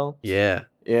 Phyla-Vell. Yeah.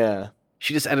 Yeah.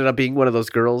 She just ended up being one of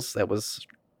those girls that was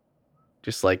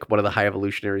just like one of the High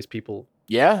Evolutionaries people.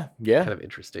 Yeah, yeah. Kind of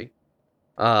interesting.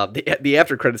 The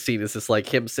after credit scene is just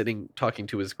like him sitting talking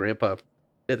to his grandpa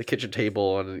at the kitchen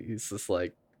table, and he's just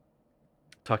like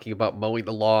talking about mowing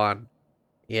the lawn,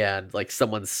 and like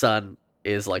someone's son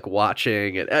is like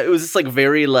watching it. It was just like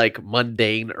very like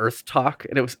mundane Earth talk,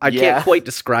 and I can't quite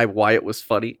describe why it was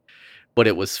funny, but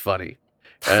it was funny.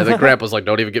 And the grandpa's like,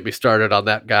 "Don't even get me started on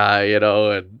that guy,"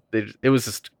 and it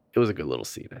was a good little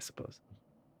scene, I suppose.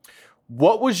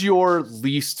 What was your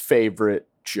least favorite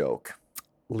joke?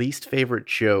 Least favorite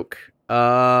joke.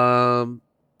 Trying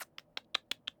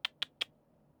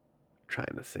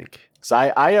to think. So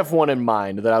I have one in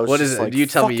mind that I was just like, do you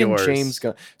tell me yours? James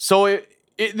Gunn. So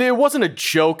it wasn't a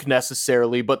joke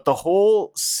necessarily, but the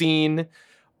whole scene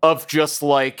of just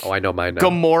like I know mine now.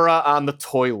 Gamora on the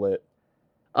toilet.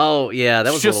 Oh yeah,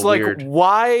 that was just like weird.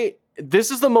 Why? This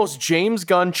is the most James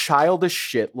Gunn childish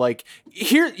shit. Like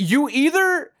here,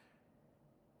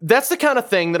 that's the kind of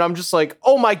thing that I'm just like,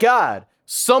 oh my god,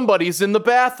 somebody's in the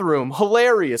bathroom.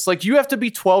 Hilarious. Like, you have to be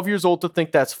 12 years old to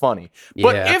think that's funny. Yeah.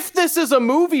 But if this is a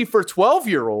movie for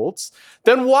 12-year-olds,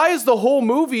 then why is the whole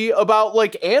movie about,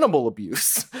 like, animal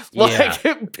abuse?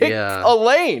 Pick a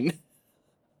lane.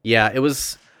 Yeah, it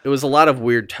was a lot of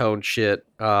weird tone shit.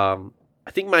 I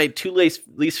think my two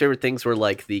least favorite things were,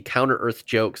 like, the Counter-Earth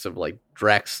jokes of, like,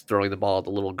 Drax throwing the ball at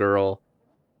the little girl.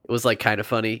 It was, like, kind of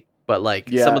funny. But, like,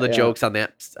 some of the jokes on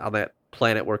that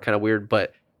planet were kind of weird,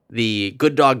 but the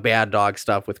good dog, bad dog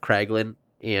stuff with Kraglin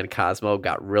and Cosmo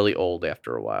got really old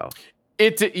after a while.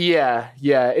 It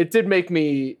did make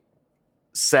me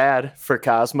sad for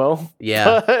Cosmo.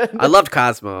 Yeah, I loved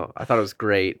Cosmo. I thought it was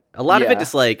great. A lot of it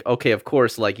is like, okay, of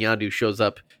course, like Yondu shows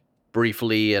up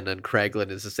briefly, and then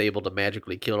Kraglin is just able to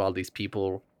magically kill all these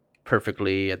people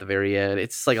perfectly at the very end.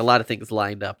 It's like a lot of things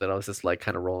lined up that I was just like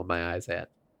kind of rolling my eyes at.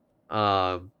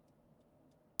 One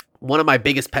of my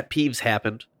biggest pet peeves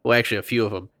happened. Well, actually, a few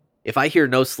of them. If I hear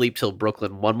 "No Sleep Till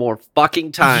Brooklyn" one more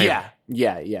fucking time,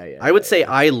 I would say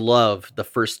I love the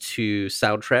first two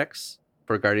soundtracks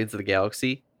for Guardians of the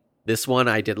Galaxy. This one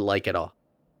I didn't like at all.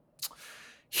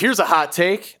 Here's a hot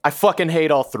take: I fucking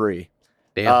hate all three.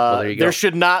 Damn. Well, there you go. There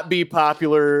should not be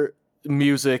popular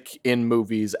music in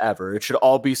movies ever. It should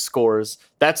all be scores.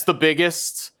 That's the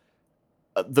biggest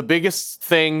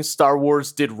thing Star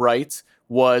Wars did right.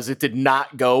 Was it did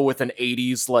not go with an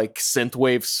 80s like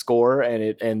synthwave score,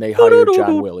 and they hired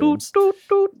John Williams.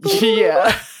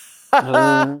 Yeah.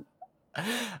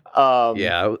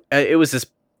 Yeah, it was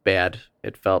just bad.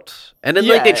 It felt, and then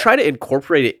like they try to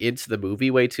incorporate it into the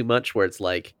movie way too much, where it's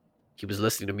like he was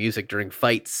listening to music during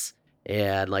fights,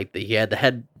 and like he had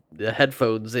the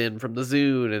headphones in from the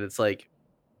Zune, and it's like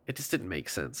it just didn't make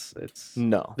sense.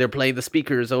 They're playing the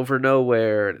speakers over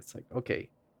nowhere, and it's like, okay.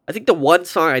 I think the one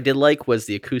song I did like was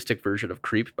the acoustic version of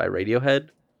 "Creep" by Radiohead.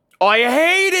 Oh, I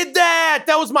hated that.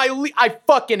 That was I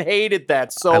fucking hated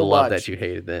that so much. I love that you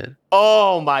hated that.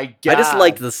 Oh my god. I just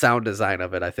liked the sound design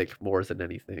of it, I think, more than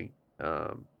anything.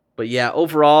 But yeah,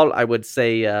 overall, I would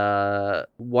say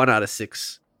 1 out of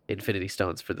 6 Infinity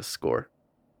Stones for the score,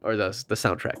 or the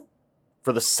soundtrack.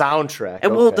 For the soundtrack.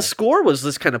 And well, the score was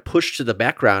just kind of pushed to the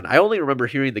background. I only remember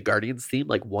hearing the Guardians theme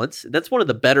like once. And that's one of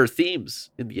the better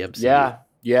themes in the MCU.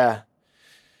 Yeah.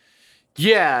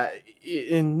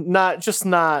 And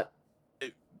not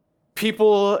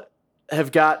people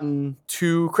have gotten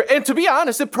too, and to be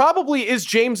honest, it probably is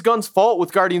James Gunn's fault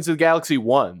with Guardians of the Galaxy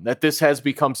 1 that this has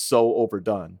become so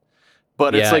overdone.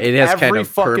 But it's like it has every kind of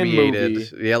fucking permeated.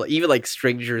 Movie. Yeah, even like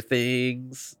Stranger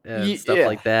Things and stuff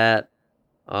like that.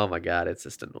 Oh my god, it's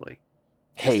just annoying.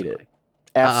 Hate it.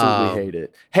 Absolutely hate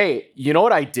it. Hey, you know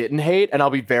what I didn't hate, and I'll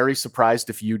be very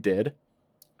surprised if you did?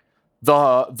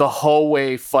 The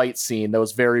hallway fight scene that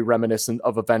was very reminiscent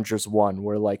of Avengers 1,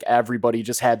 where like everybody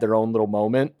just had their own little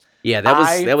moment. Yeah,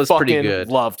 that was pretty good.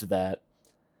 Loved that.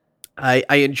 I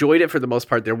enjoyed it for the most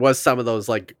part. There was some of those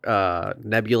like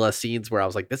Nebula scenes where I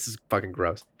was like, this is fucking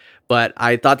gross. But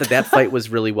I thought that fight was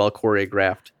really well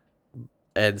choreographed.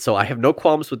 And so I have no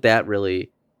qualms with that really.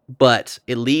 But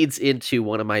it leads into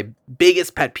one of my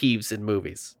biggest pet peeves in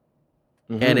movies.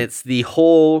 Mm-hmm. And it's the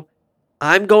whole,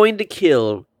 I'm going to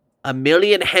kill 1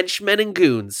 million henchmen and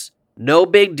goons. No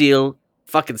big deal.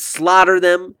 Fucking slaughter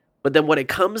them. But then when it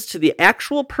comes to the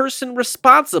actual person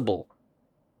responsible,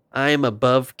 I am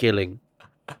above killing.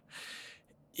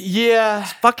 Yeah.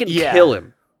 Just fucking kill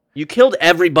him. You killed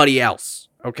everybody else,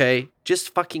 okay?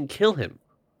 Just fucking kill him.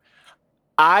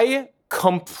 I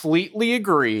completely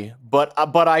agree, but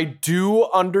I do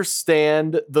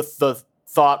understand the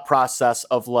thought process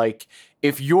of like,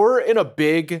 if you're in a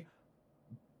big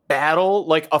battle,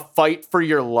 like a fight for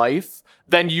your life,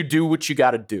 then you do what you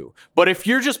got to do. But if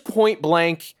you're just point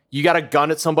blank, you got a gun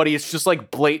at somebody, it's just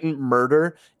like blatant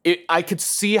murder. I could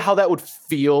see how that would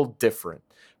feel different.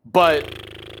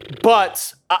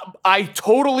 But I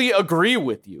totally agree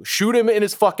with you. Shoot him in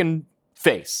his fucking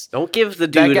face. Don't give the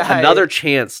dude another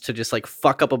chance to just like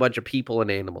fuck up a bunch of people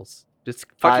and animals. Just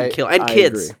fucking kill and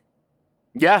kids. Agree.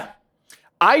 Yeah.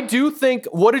 I do think.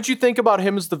 What did you think about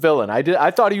him as the villain? I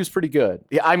thought he was pretty good.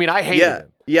 Yeah, I mean, I hated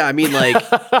him. Yeah, I mean, like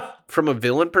from a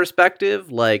villain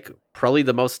perspective, like probably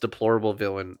the most deplorable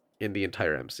villain in the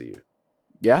entire MCU.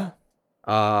 Yeah.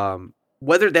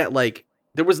 Whether that like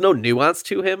there was no nuance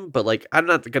to him, but like I'm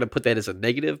not gonna put that as a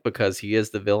negative because he is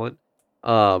the villain.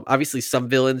 Obviously, some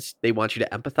villains they want you to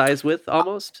empathize with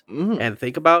almost and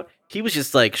think about. He was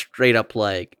just like straight up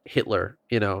like Hitler,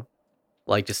 you know,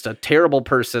 like just a terrible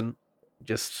person.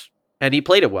 And he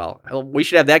played it well. We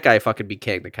should have that guy fucking be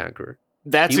Kang the Conqueror.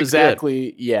 That's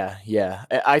exactly, yeah.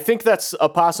 I think that's a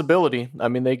possibility. I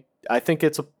mean, I think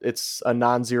it's a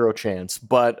non-zero chance.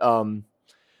 But what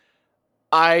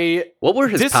were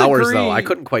his powers though? I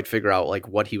couldn't quite figure out like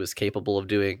what he was capable of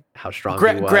doing, how strong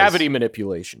he was. Gravity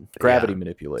manipulation.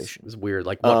 Manipulation. It's weird.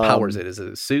 Like what powers it? Is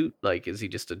it a suit? Like is he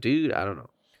just a dude? I don't know.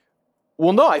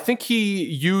 Well, no, I think he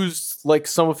used like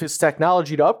some of his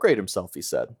technology to upgrade himself, he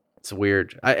said. It's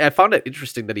weird. I found it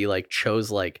interesting that he like chose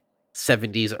like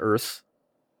 70s Earth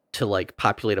to like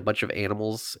populate a bunch of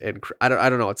animals, and I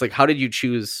don't know. It's like, how did you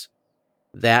choose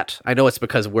that? I know it's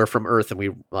because we're from Earth and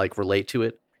we like relate to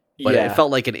it, but it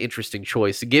felt like an interesting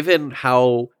choice given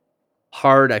how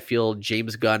hard I feel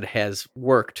James Gunn has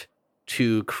worked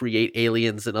to create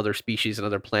aliens and other species and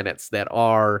other planets that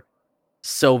are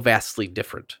so vastly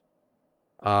different.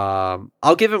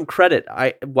 I'll give him credit.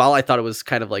 While I thought it was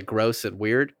kind of like gross and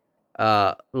weird,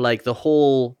 like the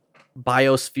whole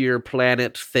biosphere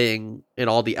planet thing and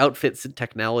all the outfits and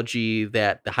technology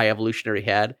that the High Evolutionary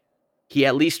had, he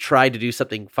at least tried to do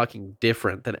something fucking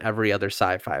different than every other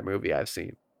sci-fi movie I've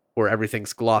seen, where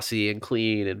everything's glossy and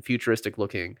clean and futuristic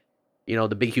looking. You know,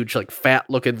 the big, huge, like fat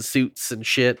looking suits and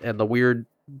shit, and the weird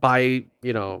biology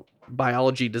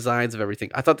designs of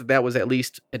everything. I thought that was at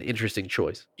least an interesting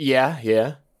choice.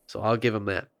 Yeah. So I'll give him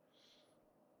that.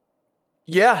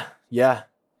 Yeah.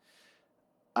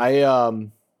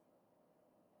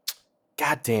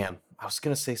 Goddamn, I was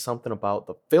gonna say something about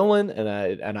the villain,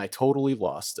 and I totally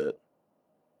lost it.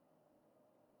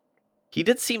 He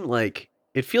did seem like,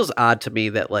 it feels odd to me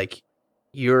that like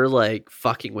you're like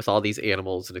fucking with all these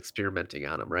animals and experimenting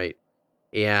on them, right?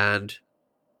 And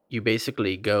you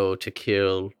basically go to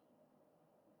kill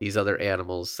these other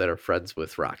animals that are friends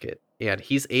with Rocket, and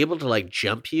he's able to like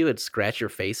jump you and scratch your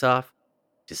face off.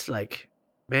 Just like,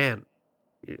 man,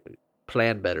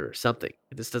 plan better or something.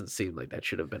 This doesn't seem like that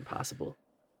should have been possible.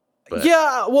 But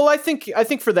yeah, well, I think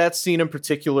for that scene in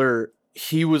particular,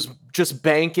 he was just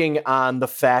banking on the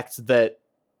fact that,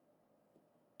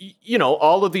 you know,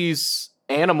 all of these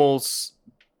animals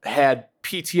had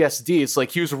PTSD. It's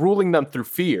like he was ruling them through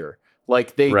fear.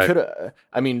 Like they could have,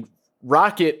 I mean,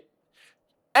 Rocket,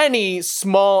 any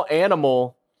small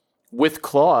animal with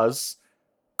claws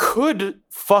could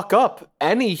fuck up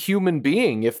any human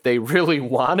being if they really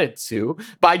wanted to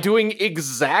by doing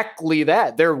exactly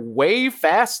that. They're way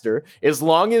faster as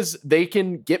long as they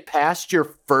can get past your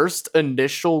first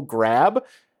initial grab,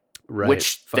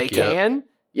 which they can.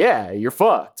 Yeah, you're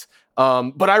fucked.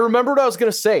 But I remember what I was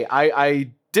going to say.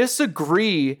 I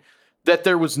disagree that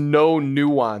there was no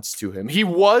nuance to him. He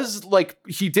was like,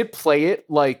 he did play it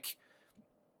like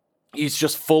he's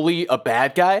just fully a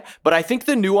bad guy. But I think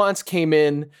the nuance came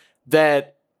in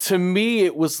that, to me,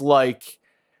 it was like,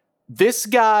 this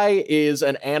guy is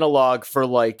an analog for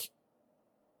like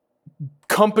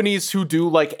companies who do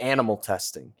like animal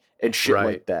testing and shit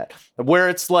like that. Where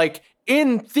it's like,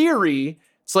 in theory,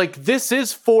 it's like, this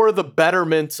is for the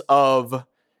betterment of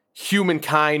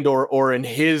humankind, or in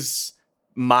his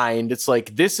mind, it's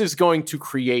like, this is going to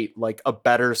create like a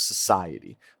better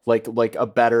society. Like a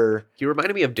better, he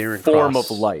reminded me of Darren form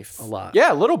Cross of life a lot.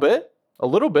 Yeah, a little bit.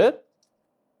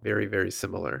 Very, very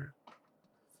similar.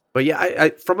 But yeah,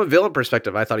 I from a villain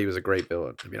perspective, I thought he was a great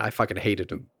villain. I mean, I fucking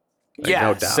hated him. Like, yeah,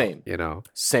 no doubt. Same. You know,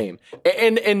 same.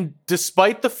 And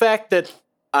despite the fact that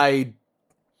I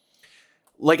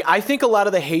think a lot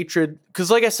of the hatred,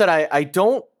 because like I said, I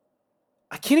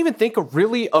can't even think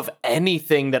of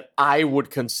anything that I would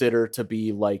consider to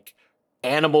be like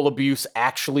animal abuse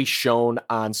actually shown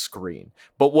on screen.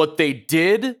 But what they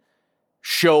did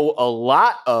show a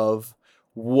lot of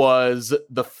was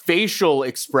the facial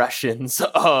expressions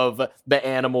of the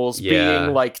animals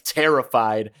being like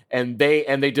terrified, and they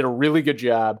did a really good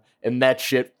job, and that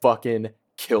shit fucking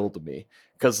killed me.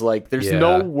 Because like there's Yeah.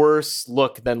 no worse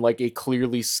look than like a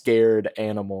clearly scared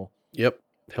animal. Yep.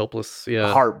 Helpless.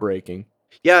 Yeah. Heartbreaking.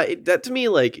 Yeah. That to me,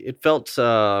 like it felt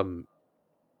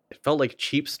like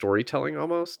cheap storytelling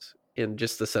almost, in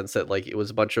just the sense that like it was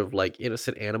a bunch of like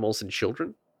innocent animals and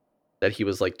children that he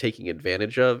was like taking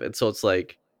advantage of, and so it's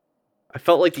like I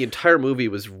felt like the entire movie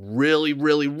was really,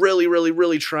 really, really, really,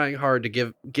 really trying hard to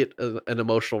get an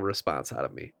emotional response out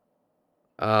of me.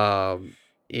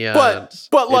 And But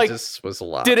it like, just was a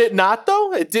lot. did it not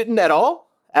though? It didn't at all?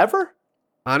 Ever?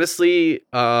 Honestly,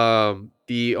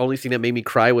 the only thing that made me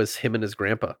cry was him and his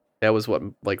grandpa. That was what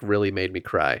like really made me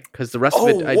cry, because the rest of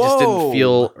it I just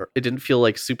didn't feel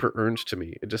like super earned to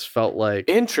me. It just felt like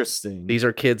Interesting. these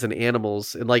are kids and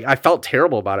animals, and like I felt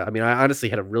terrible about it. I mean, I honestly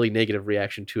had a really negative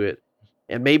reaction to it,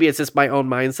 and maybe it's just my own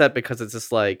mindset, because it's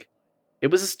just like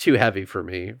it was just too heavy for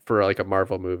me for like a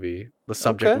Marvel movie, the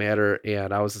subject Okay. matter,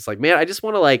 and I was just like, man, I just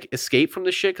want to like escape from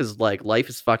this shit, because like life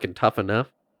is fucking tough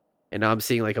enough, and now I'm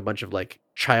seeing like a bunch of like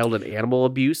child and animal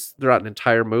abuse throughout an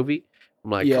entire movie. I'm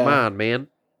like, come Yeah. on, man.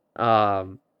 But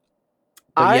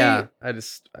yeah, I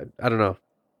don't know.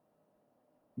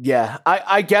 Yeah,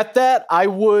 I get that. I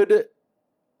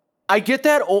get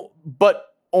that, but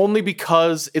only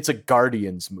because it's a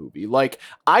Guardians movie. Like,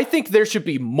 I think there should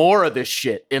be more of this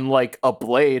shit in like a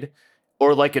Blade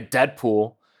or like a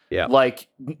Deadpool. Yeah. Like,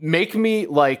 make me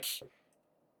like,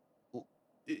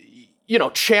 you know,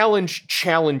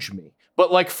 challenge me.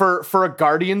 But like for a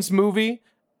Guardians movie,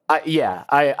 I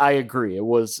agree. It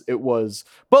was,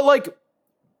 but like,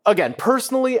 again,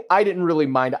 personally, I didn't really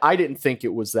mind. I didn't think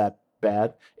it was that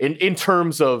bad in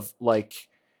terms of like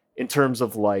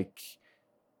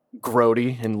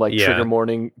grody and like Yeah.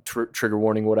 trigger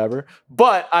warning, whatever.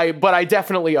 But I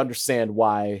definitely understand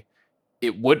why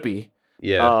it would be.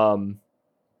 Yeah.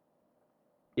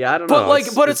 Yeah, I don't But know. like,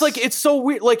 it's like, it's so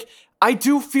weird. Like, I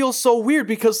do feel so weird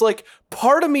because like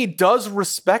part of me does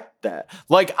respect that.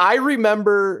 Like, I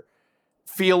remember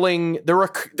feeling there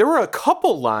were a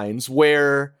couple lines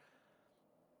where,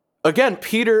 again,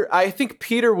 I think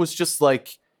Peter was just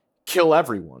like, kill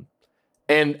everyone.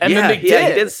 And then they did. Yeah,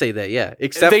 he did say that, yeah.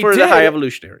 Except They for the High did.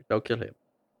 Evolutionary. Don't kill him.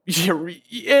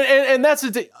 Yeah, and that's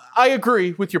I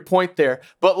agree with your point there.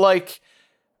 But like,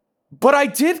 but I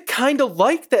did kind of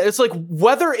like that. It's like,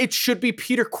 whether it should be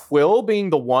Peter Quill being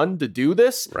the one to do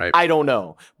this, Right. I don't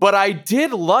know. But I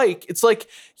did like, it's like,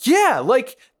 yeah,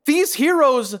 like these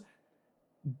heroes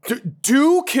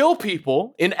do kill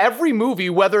people in every movie,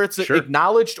 whether it's Sure.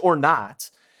 acknowledged or not.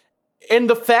 And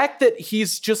the fact that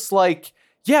he's just like,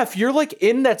 yeah, if you're like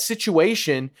in that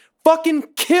situation, fucking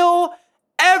kill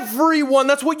everyone.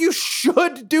 That's what you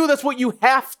should do. That's what you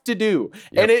have to do.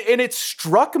 Yep. And it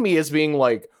struck me as being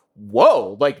like,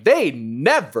 whoa, like they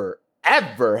never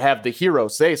ever have the hero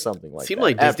say something like that. Seemed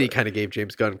like Disney ever. kind of gave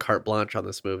James Gunn carte blanche on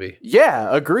this movie. Yeah,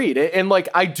 agreed. And like,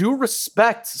 I do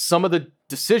respect some of the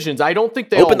decisions. I don't think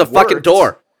they Open all the fucking worked.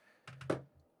 door.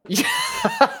 Yeah.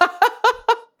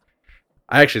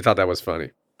 I actually thought that was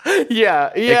funny.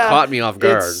 yeah. It caught me off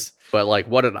guard. It's- But like,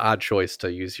 what an odd choice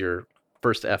to use your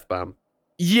first F-bomb.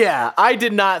 Yeah, I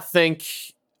did not think.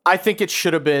 I think it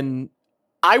should have been.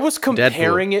 I was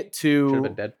comparing it to. Should have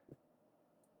been dead.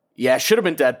 Yeah, it should have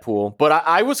been Deadpool, but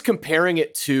I was comparing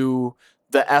it to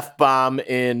the F-bomb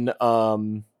in.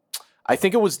 I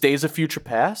think it was Days of Future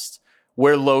Past,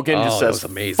 where Logan just that says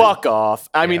was amazing. "fuck off."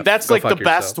 I mean, that's go like the fuck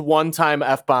best yourself. one-time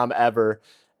F-bomb ever,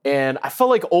 and I felt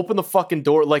like open the fucking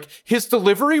door. Like his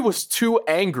delivery was too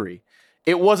angry.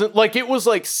 It wasn't like, it was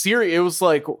like serious. It was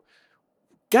like,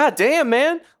 God damn,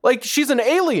 man. Like, she's an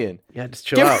alien. Yeah, just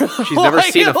chill out. She's never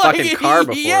seen a fucking car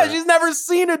before. Yeah, she's never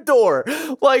seen a door.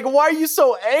 Like, why are you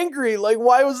so angry? Like,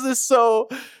 why was this so...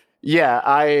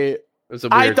 Yeah, It was a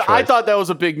weird choice. I thought that was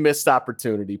a big missed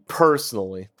opportunity,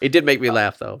 personally. It did make me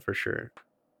laugh, though, for sure.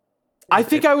 I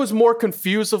think I was more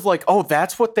confused of like, oh,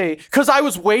 that's what they... Because I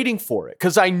was waiting for it.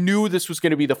 Because I knew this was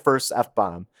going to be the first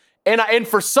F-bomb. And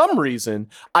for some reason,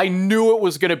 I knew it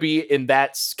was going to be in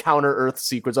that Counter-Earth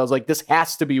sequence. I was like, this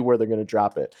has to be where they're going to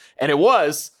drop it. And it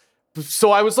was. So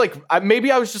I was like,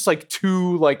 maybe I was just like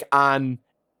too like on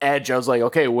edge. I was like,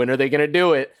 okay, when are they going to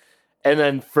do it? And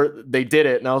then they did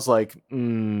it. And I was like,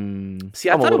 See,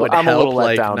 I thought it would I'm a help little let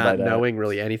like down by not that. knowing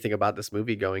really anything about this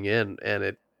movie going in. And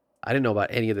I didn't know about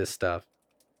any of this stuff.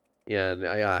 Yeah, and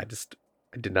I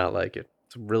did not like it.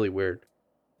 It's really weird.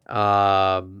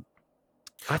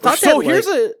 I thought So that, here's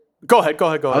like, Go ahead.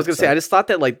 I was gonna say, I just thought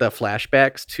that like the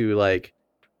flashbacks to like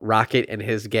Rocket and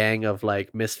his gang of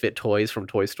like misfit toys from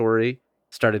Toy Story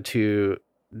started to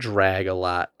drag a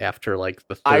lot after like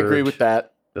the third. I agree with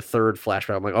that. The third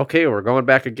flashback. I'm like, okay, we're going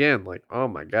back again. Like, oh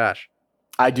my gosh.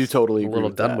 I do totally a agree little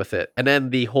with done that. with it. And then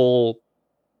the whole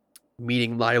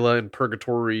meeting Lila in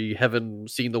purgatory, heaven,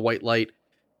 seeing the white light. I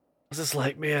was just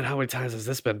like, man, how many times has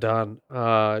this been done?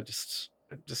 Just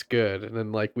good. And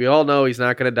then like we all know he's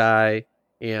not gonna die,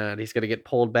 and he's gonna get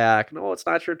pulled back. No, it's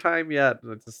not your time yet.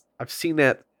 And I've seen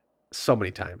that so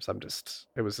many times.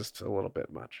 It was just a little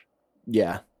bit much.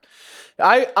 Yeah.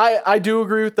 I do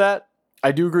agree with that.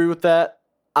 I do agree with that.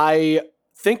 I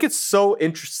think it's so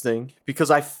interesting because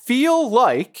I feel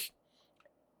like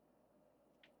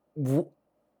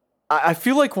I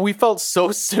feel like we felt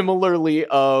so similarly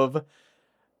of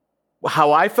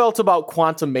how I felt about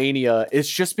Quantumania is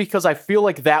just because I feel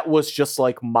like that was just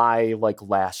like my like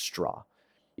last straw.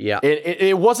 Yeah.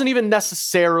 It wasn't even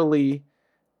necessarily.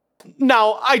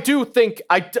 Now I do think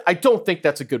I don't think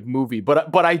that's a good movie,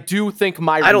 but I do think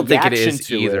I don't think it reaction is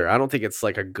to either. it. I don't think it's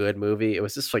like a good movie. It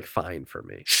was just like fine for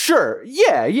me. Sure.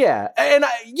 Yeah. And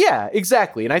yeah,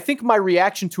 exactly. And I think my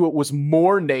reaction to it was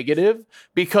more negative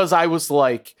because I was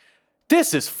like,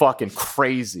 this is fucking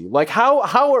crazy. Like, how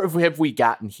have we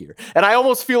gotten here? And I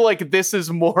almost feel like this is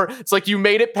more, it's like you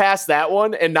made it past that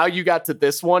one and now you got to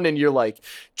this one and you're like,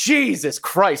 Jesus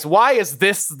Christ, why is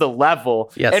this the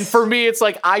level? Yes. And for me, it's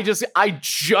like, I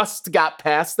just got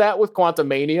past that with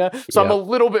Quantumania. So I'm a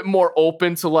little bit more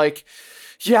open to like,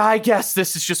 yeah, I guess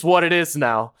this is just what it is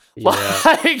now. Yeah.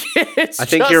 Like, I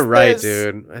think you're right,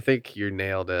 dude. I think you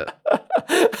nailed it.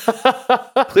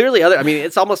 Clearly,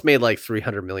 it's almost made like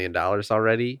 $300 million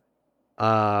already.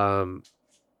 And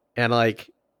like,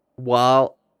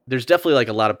 while there's definitely like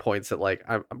a lot of points that like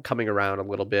I'm coming around a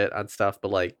little bit on stuff, but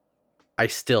like I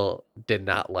still did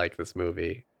not like this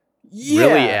movie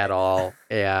really at all.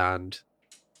 And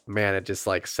man, it just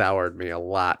like soured me a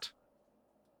lot.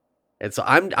 And so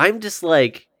I'm just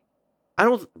like,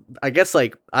 I guess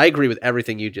like I agree with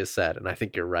everything you just said, and I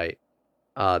think you're right.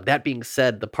 That being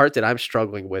said, the part that I'm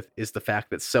struggling with is the fact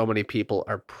that so many people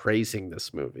are praising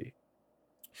this movie.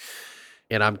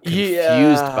 And I'm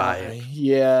confused by it.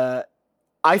 Yeah.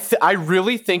 I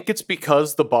really think it's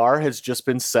because the bar has just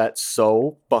been set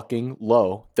so fucking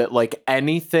low that like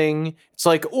anything, it's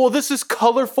like, oh, this is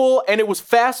colorful and it was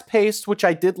fast paced, which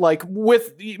I did like,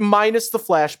 with minus the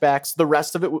flashbacks. The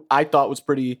rest of it I thought was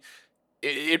pretty.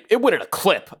 It went at a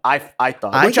clip. I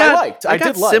thought, which I liked. I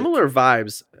did like similar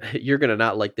vibes. You're gonna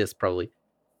not like this probably.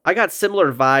 I got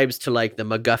similar vibes to like the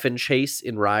MacGuffin chase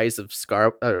in Rise of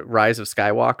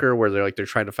Skywalker, where they're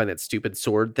trying to find that stupid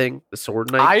sword thing, the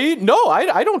sword knight.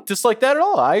 I don't dislike that at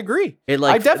all. I agree. It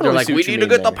like I definitely they're like, see we what you need to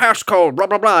mean get the there. passcode, blah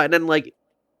blah blah, and then like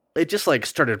it just like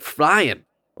started flying.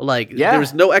 Like Yeah. there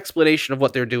was no explanation of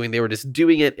what they're doing. They were just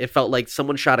doing it. It felt like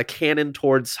someone shot a cannon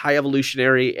towards High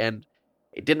Evolutionary, and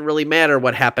it didn't really matter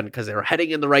what happened because they were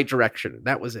heading in the right direction.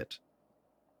 That was it.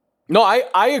 No,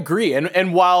 I agree.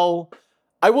 And while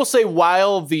I will say,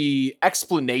 while the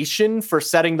explanation for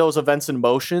setting those events in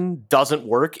motion doesn't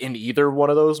work in either one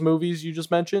of those movies you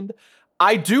just mentioned,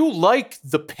 I do like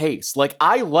the pace. Like,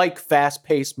 I like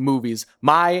fast-paced movies.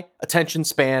 My attention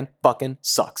span fucking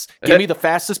sucks. Give me the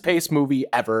fastest paced movie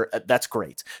ever. That's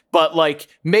great. But, like,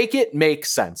 make it make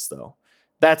sense, though.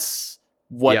 That's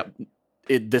what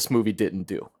this movie didn't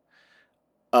do.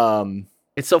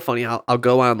 It's so funny. I'll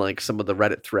go on, like, some of the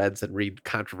Reddit threads and read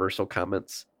controversial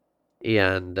comments.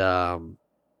 And I'll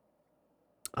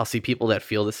see people that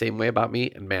feel the same way about me,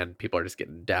 and man, people are just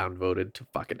getting downvoted to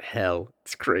fucking hell.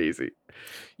 It's crazy.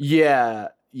 Yeah.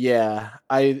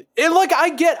 I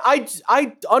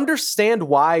understand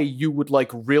why you would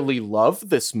like really love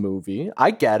this movie.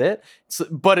 I get it.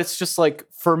 But it's just like,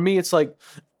 for me, it's like,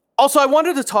 also I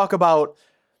wanted to talk about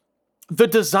the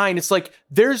design. It's like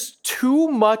there's too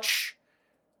much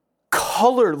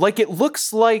color. Like it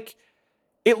looks like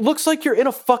you're in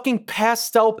a fucking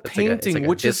pastel painting, like a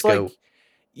which disco. is like,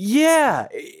 yeah.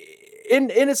 And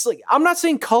it's like, I'm not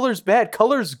saying color's bad.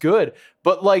 Color's good.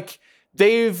 But like,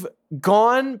 they've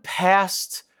gone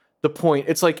past the point.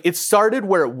 It's like, it started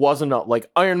where it wasn't like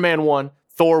Iron Man 1,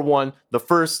 Thor 1, the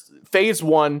first phase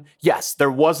 1. Yes,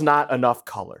 there was not enough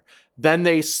color. Then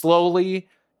they slowly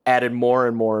added more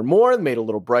and more and more, made it a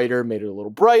little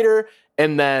brighter.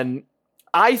 And then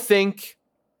I think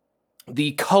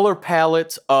the color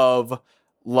palette of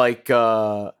like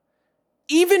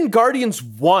even Guardians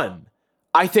 1,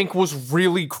 I think was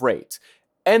really great.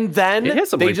 And then it has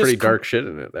some they like, pretty dark shit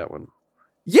in it, that one.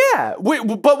 Yeah,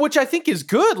 but which I think is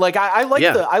good. Like I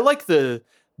like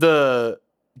the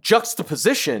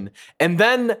juxtaposition. And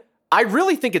then I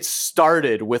really think it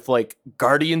started with like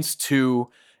Guardians 2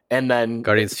 and then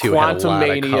Guardians 2 had a lot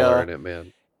of color in it,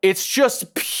 man. It's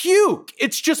just puke.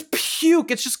 It's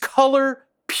just color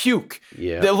puke.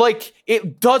 Yeah. Like,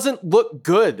 it doesn't look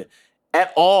good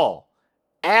at all.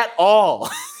 at all.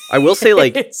 I will say,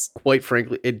 like, It's- quite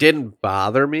frankly, it didn't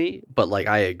bother me, but like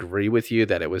I agree with you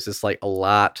that it was just like a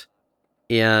lot.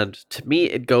 And to me,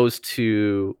 it goes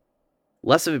to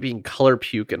less of it being color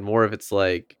puke and more of it's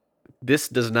like this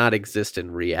does not exist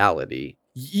in reality.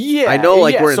 yeah, I know,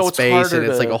 like, yeah, we're in so it's space harder and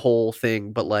it's like to- a whole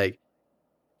thing, but like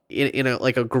in a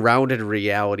like a grounded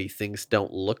reality, things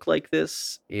don't look like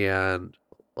this. And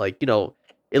like, you know,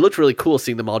 it looked really cool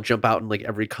seeing them all jump out in like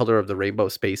every color of the rainbow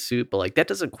spacesuit, but like that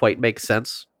doesn't quite make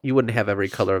sense. You wouldn't have every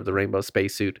color of the rainbow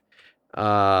spacesuit.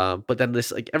 But then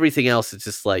this like everything else, it's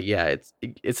just like, yeah,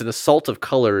 it's an assault of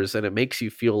colors, and it makes you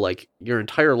feel like your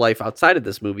entire life outside of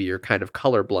this movie, you're kind of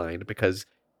colorblind because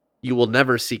you will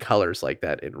never see colors like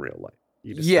that in real life.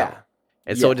 You just yeah. don't.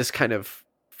 And so Yeah. it just kind of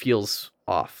feels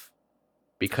off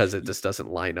because it just doesn't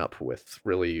line up with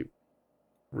really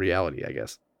reality, I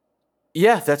guess.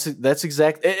 Yeah, that's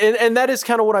exact, and that is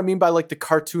kind of what I mean by like the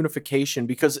cartoonification,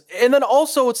 because, and then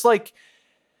also it's like,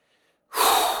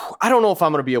 I don't know if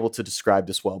I'm gonna be able to describe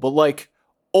this well, but like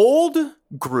old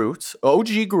Groot,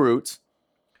 OG Groot,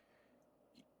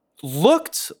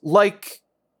 looked like,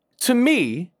 to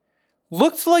me,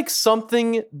 looked like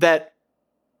something that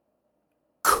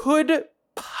could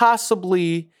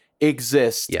possibly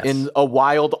exist Yes. in a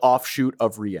wild offshoot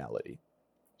of reality.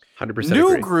 100% New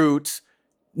agree. Groot,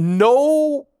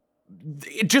 no,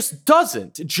 it just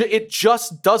doesn't. It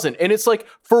just doesn't. And it's like,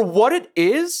 for what it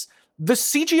is, the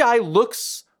CGI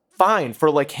looks fine for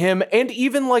like him and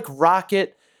even like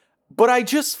Rocket, but I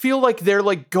just feel like they're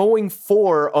like going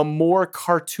for a more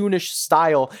cartoonish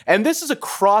style. And this is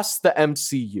across the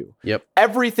MCU. Yep.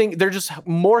 Everything, they're just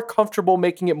more comfortable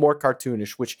making it more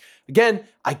cartoonish, which, again,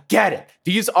 I get it.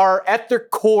 These are at their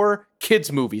core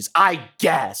kids movies, I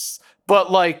guess.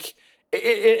 But like,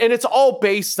 and it's all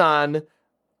based on,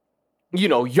 you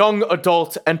know, young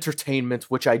adult entertainment,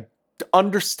 which I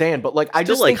understand, but like, I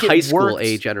Still just like think high it school works.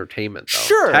 age entertainment, though.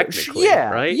 Sure, Technically, yeah,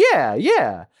 right? yeah.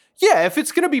 If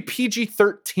it's gonna be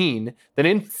PG-13, then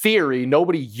in theory,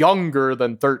 nobody younger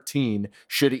than 13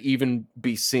 should even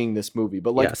be seeing this movie.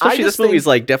 But like, yeah, especially I this just movie's think,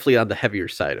 like definitely on the heavier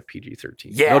side of PG-13.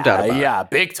 yeah, No doubt about it. yeah,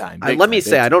 big time. Let me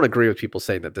say, I don't agree with people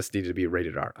saying that this needed to be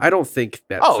rated R. I don't think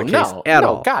that's Oh the case no, at no,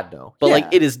 all. God no. But yeah. like,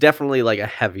 it is definitely like a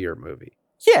heavier movie.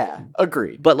 Yeah,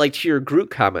 agreed. But like to your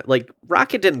Groot comment, like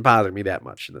Rocket didn't bother me that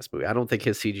much in this movie. I don't think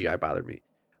his CGI bothered me.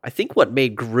 I think what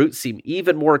made Groot seem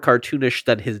even more cartoonish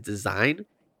than his design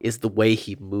is the way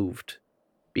he moved.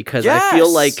 Because I feel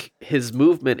Yes! like his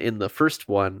movement in the first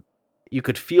one, you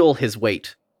could feel his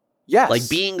weight. Yes, Like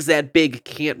beings that big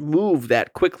can't move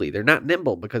that quickly. They're not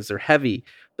nimble because they're heavy.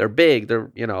 They're big.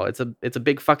 They're, you know, it's a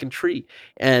big fucking tree.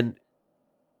 And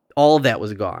all of that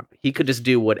was gone. He could just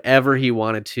do whatever he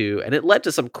wanted to, and it led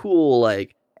to some cool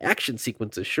like action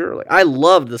sequences. Sure, like I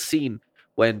love the scene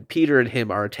when Peter and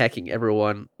him are attacking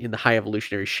everyone in the high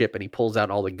evolutionary ship, and he pulls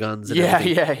out all the guns. And Yeah,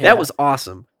 everything. yeah. That was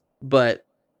awesome. But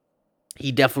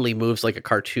he definitely moves like a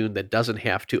cartoon that doesn't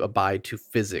have to abide to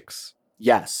physics,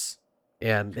 Yes.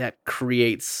 and that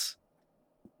creates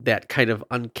that kind of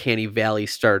uncanny valley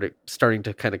starting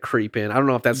to kind of creep in. I don't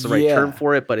know if that's the right term Yeah.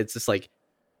 for it, but it's just like,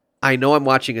 I know I'm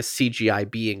watching a CGI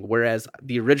being, whereas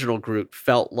the original Groot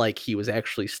felt like he was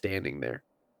actually standing there.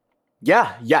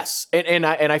 Yeah, yes. And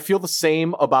I feel the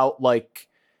same about like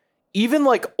even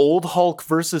like old Hulk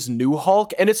versus new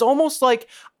Hulk. And it's almost like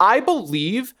I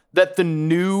believe that the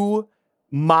new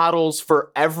models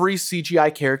for every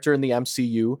CGI character in the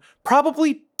MCU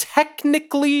probably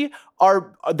technically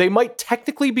they might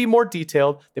technically be more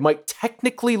detailed, they might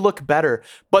technically look better,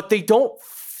 but they don't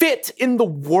fit in the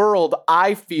world,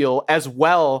 I feel, as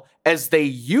well as they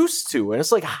used to. And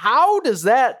it's like, how does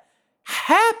that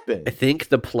happen? I think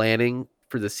the planning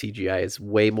for the CGI is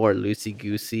way more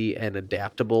loosey-goosey and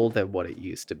adaptable than what it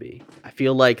used to be. I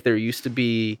feel like there used to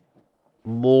be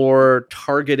more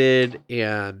targeted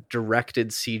and directed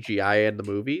CGI in the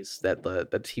movies that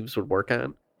the teams would work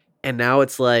on. And now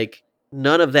it's like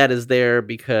none of that is there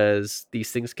because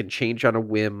these things can change on a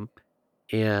whim,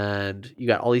 and you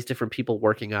got all these different people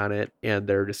working on it, and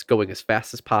they're just going as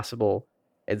fast as possible.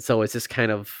 And so it's just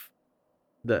kind of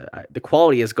the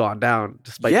quality has gone down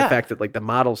despite the Yeah. fact that like the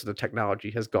models and the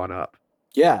technology has gone up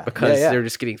Yeah. because yeah. they're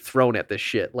just getting thrown at this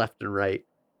shit left and right,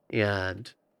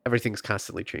 and everything's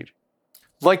constantly changing.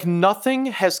 Like nothing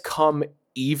has come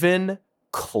even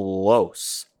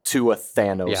close to a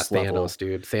Thanos Yeah, level. Thanos,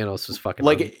 dude. Thanos was fucking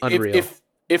Like unreal.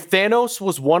 if Thanos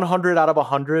was 100 out of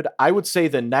 100, I would say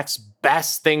the next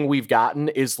best thing we've gotten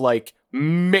is like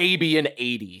maybe an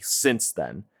 80 since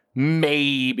then.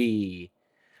 Maybe.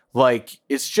 Like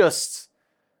it's just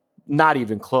not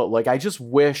even close. Like I just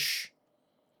wish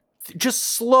just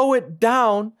slow it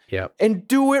down Yep. and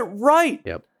do it right.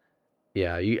 Yep.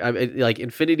 Yeah, like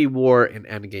Infinity War and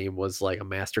Endgame was like a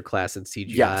masterclass in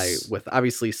CGI Yes. with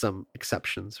obviously some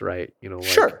exceptions, right? You know, like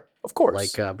Sure, of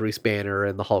course. Bruce Banner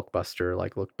and the Hulkbuster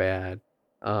like looked bad.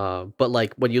 But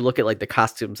like when you look at like the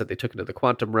costumes that they took into the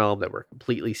quantum realm that were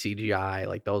completely CGI,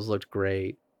 like those looked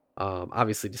great.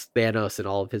 Obviously just Thanos and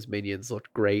all of his minions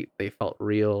looked great. They felt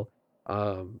real.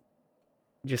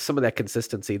 Just some of that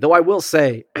consistency. Though I will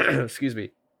say, excuse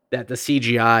me, that the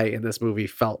CGI in this movie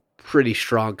felt pretty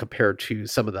strong compared to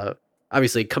some of the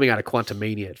obviously coming out of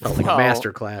Quantumania, it felt like a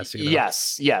masterclass. You know?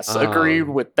 Yes, agreed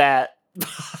with that.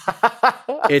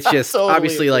 It's just Totally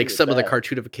obviously agree like with some of the that.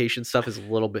 cartoonification stuff is a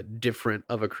little bit different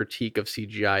of a critique of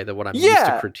CGI than what I'm used to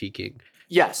Yeah. critiquing.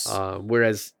 Yes.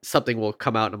 Whereas something will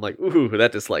come out and I'm like, ooh,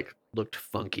 that just like looked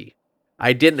funky.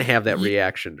 I didn't have that Ye-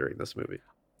 reaction during this movie.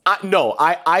 No,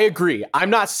 I agree. I'm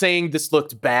not saying this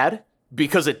looked bad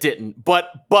because it didn't,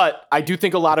 but I do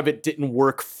think a lot of it didn't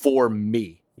work for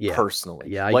me Yeah. personally.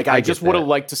 Yeah, like I I get just would have that.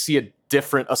 liked to see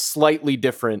a slightly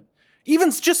different,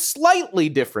 even just slightly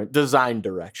different design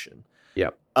direction.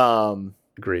 Yep. Um,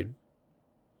 Agreed.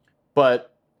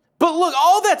 but look,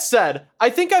 all that said, I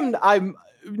think I'm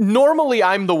normally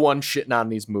I'm the one shitting on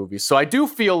these movies, so I do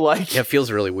feel like Yeah, it feels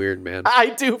really weird, man. I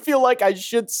do feel like I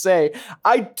should say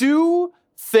I do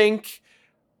think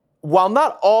while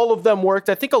not all of them worked,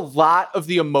 I think a lot of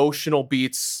the emotional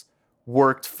beats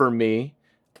worked for me.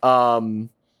 I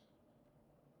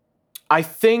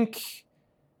think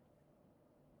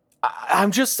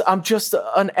I'm just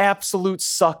an absolute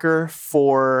sucker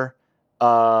for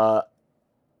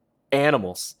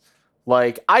animals.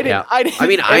 Like I didn't. I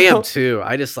mean, I am too.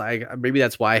 I just like maybe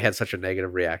that's why I had such a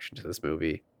negative reaction to this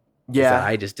movie. Yeah,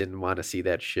 I just didn't want to see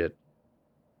that shit.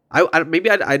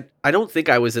 I don't think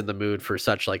I was in the mood for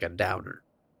such like a downer.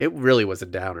 It really was a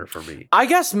downer for me. I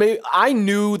guess maybe I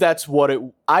knew that's what it.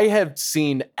 I have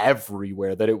seen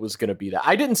everywhere that it was going to be that.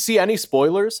 I didn't see any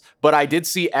spoilers, but I did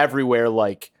see everywhere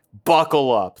like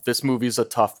buckle up. This movie's a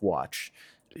tough watch.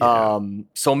 Yeah.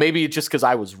 So maybe just because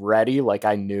I was ready, like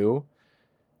I knew.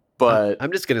 But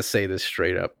I'm just gonna say this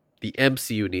straight up: the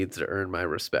MCU needs to earn my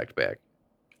respect back.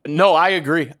 no, I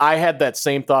agree. I had that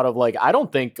same thought of like I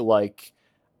don't think like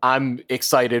I'm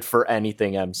excited for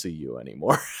anything MCU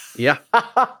anymore. Yeah,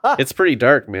 it's pretty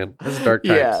dark, man. It's dark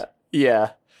times.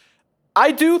 Yeah.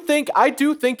 I do think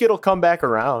it'll come back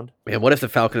around. Man, what if the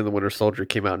Falcon and the Winter Soldier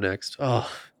came out next?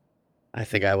 Oh, I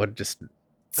think I would just.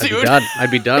 I'd Dude. be done.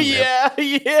 I'd be done, man.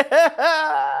 Yeah.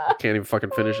 I can't even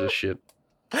fucking finish this shit.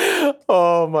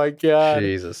 Oh my god.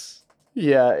 Jesus.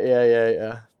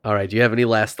 Yeah. All right. Do you have any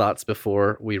last thoughts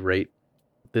before we rate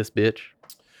this bitch?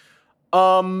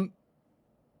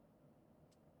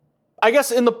 I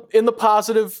guess in the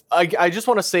positive, I just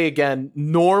want to say again,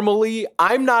 normally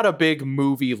I'm not a big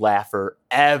movie laugher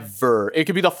ever. It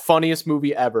could be the funniest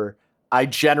movie ever. I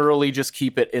generally just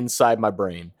keep it inside my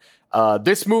brain.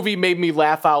 This movie made me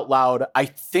laugh out loud, I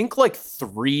think like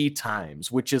 3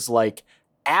 times, which is like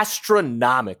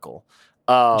astronomical.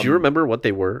 Do you remember what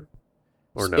they were?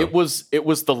 Or no? It was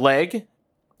the leg.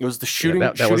 It was the shooting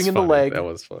that was shooting in the funny. leg. That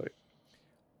was funny.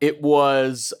 It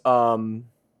was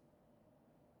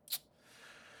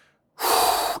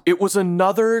it was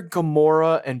another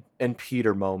Gamora and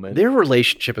Peter moment. Their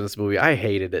relationship in this movie, I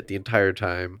hated it the entire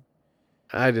time.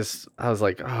 I was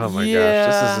like, oh my gosh,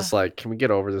 this is just like, can we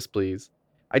get over this, please?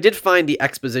 I did find the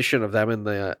exposition of them in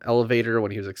the elevator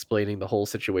when he was explaining the whole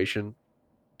situation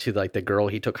to like the girl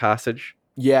he took hostage.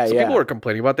 Yeah, Some people were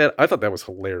complaining about that. I thought that was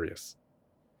hilarious.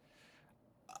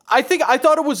 I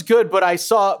thought it was good,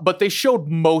 but they showed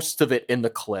most of it in the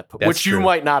clip, That's which you true.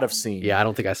 might not have seen. Yeah, I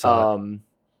don't think I saw it.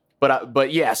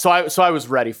 But yeah, so I was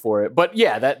ready for it. But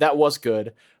yeah, that was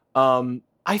good.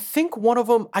 I think one of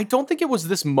them, I don't think it was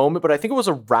this moment, but I think it was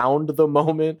around the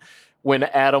moment when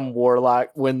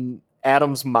when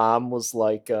Adam's mom was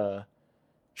like,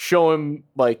 show him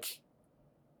like,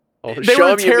 Oh, they show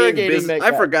were him you mean interrogating business. that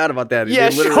I guy. forgot about that. Yeah,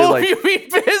 They show literally, him like, you mean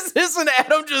business, and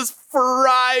Adam just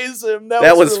fries him.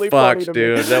 that was really funny fucked, to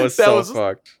me. dude. That was so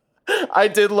fucked. I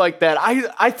did like that.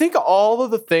 I think all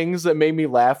of the things that made me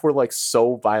laugh were like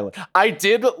so violent.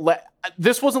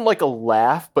 This wasn't like a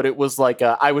laugh, but it was like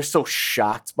I was so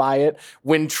shocked by it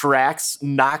when Drax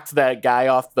knocked that guy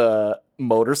off the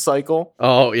motorcycle.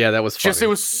 Oh yeah, that was funny. It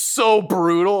was so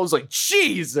brutal. It was like,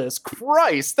 Jesus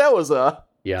Christ, that was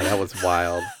yeah, that was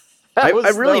wild. I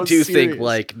really do think serious.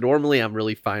 like normally I'm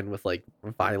really fine with like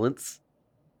violence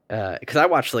because I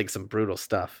watch like some brutal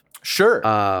stuff. Sure.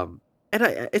 And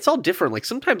it's all different. Like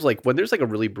sometimes like when there's like a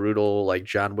really brutal like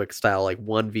John Wick style like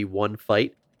 1v1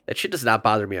 fight, that shit does not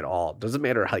bother me at all. Doesn't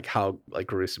matter like how like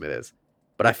gruesome it is.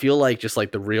 But I feel like just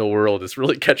like the real world is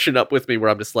really catching up with me, where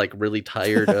I'm just like really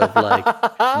tired of like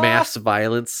mass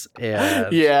violence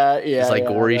and just like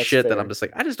gory that's shit that fair. I'm just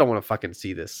like, I just don't want to fucking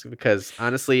see this, because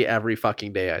honestly, every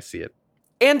fucking day I see it.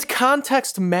 And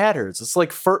context matters. It's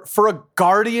like for a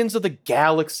Guardians of the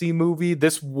Galaxy movie,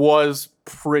 this was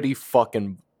pretty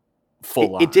fucking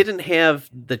full on. It didn't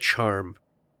have the charm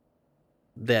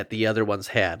that the other ones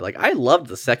had. Like, I loved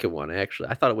the second one, actually.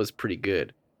 I thought it was pretty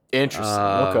good. Interesting.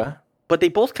 Okay. But they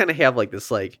both kind of have like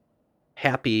this like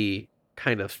happy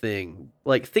kind of thing.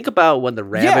 Like, think about when the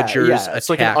Ravagers it's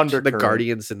like attacked an the undercurrent.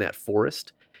 Guardians in that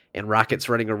forest, and Rocket's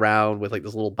running around with like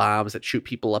those little bombs that shoot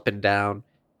people up and down.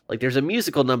 Like, there's a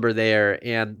musical number there,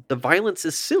 and the violence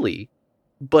is silly,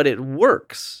 but it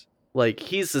works. Like,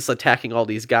 he's just attacking all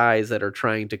these guys that are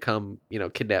trying to come,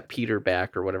 kidnap Peter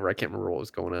back or whatever. I can't remember what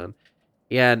was going on.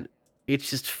 And it's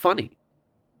just funny.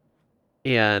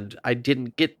 And I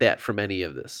didn't get that from any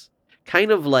of this.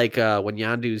 Kind of like when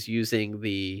Yondu's using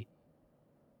the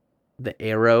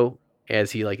arrow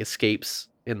as he like escapes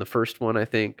in the first one, I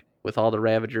think, with all the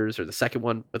Ravagers, or the second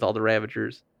one with all the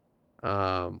Ravagers.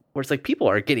 Where it's like people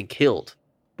are getting killed,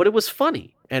 but it was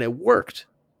funny and it worked.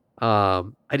 I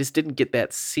just didn't get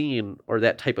that scene or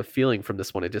that type of feeling from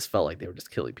this one. It just felt like they were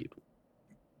just killing people.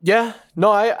 Yeah,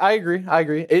 no, I agree.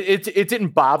 It didn't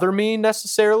bother me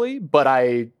necessarily, but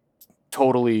I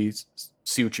totally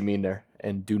see what you mean there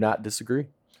and do not disagree.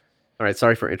 All right,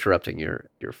 sorry for interrupting your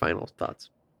final thoughts.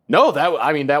 No,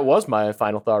 that was my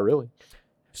final thought, really.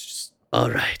 It's just... All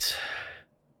right.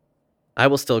 I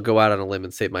will still go out on a limb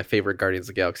and say my favorite Guardians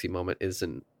of the Galaxy moment is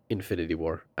in Infinity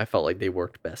War. I felt like they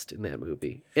worked best in that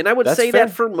movie. And I would That's say fair.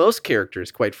 that for most characters,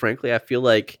 quite frankly. I feel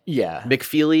like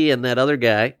McFeely and that other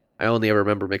guy, I only ever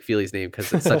remember McFeely's name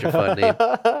because it's such a fun name.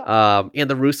 And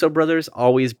the Russo brothers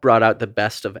always brought out the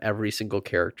best of every single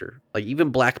character. Like, even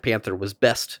Black Panther was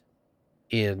best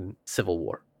in Civil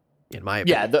War, in my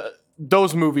opinion. Yeah,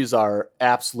 those movies are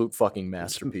absolute fucking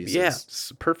masterpieces. Yeah,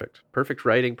 it's perfect. Perfect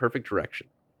writing, perfect direction.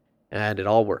 And it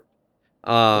all worked.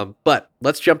 But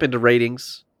let's jump into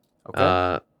ratings.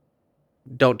 Okay.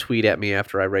 Don't tweet at me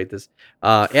after I rate this.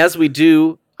 As we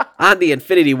do on the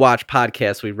Infinity Watch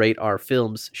podcast, we rate our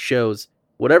films, shows,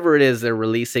 whatever it is they're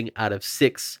releasing out of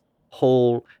 6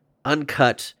 whole,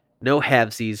 uncut, no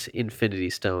halvesies Infinity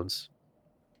Stones.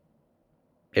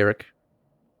 Eric,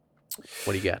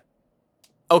 what do you got?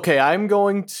 Okay, I'm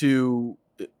going to...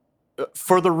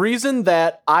 For the reason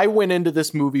that I went into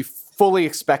this movie fully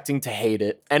expecting to hate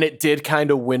it, and it did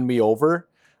kind of win me over,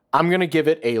 I'm going to give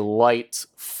it a light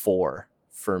 4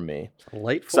 for me. A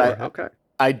light 4, okay.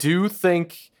 I do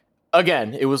think,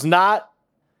 again, it was not...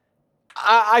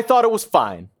 I thought it was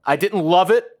fine. I didn't love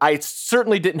it. I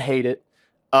certainly didn't hate it.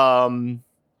 But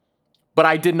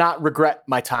I did not regret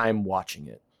my time watching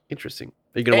it. Interesting.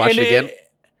 Are you going to watch it again?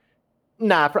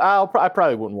 Nah, I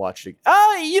probably wouldn't watch it.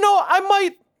 I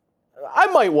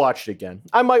might watch it again.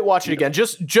 Again,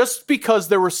 just because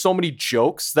there were so many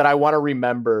jokes that I want to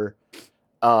remember.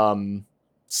 Some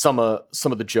of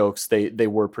the jokes they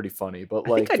were pretty funny, but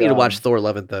I think I need to watch Thor: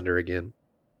 Love and Thunder again.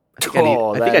 I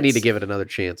think I need to give it another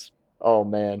chance. Oh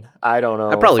man, I don't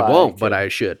know. I probably won't, but I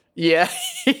should. Yeah,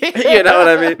 you know what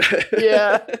I mean.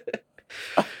 Yeah.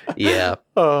 Yeah.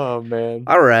 Oh man.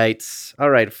 All right.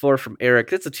 4 from Eric.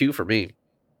 That's a 2 for me.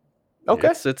 Okay.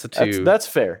 It's a 2. That's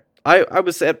fair. I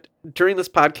was during this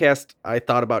podcast, I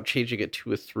thought about changing it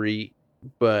to a 3,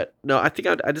 but no, I think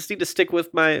I just need to stick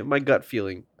with my gut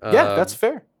feeling. Yeah, that's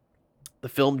fair. The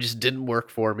film just didn't work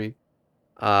for me.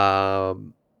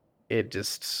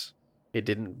 It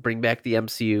didn't bring back the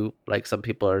MCU like some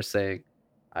people are saying.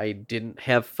 I didn't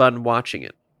have fun watching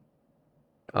it.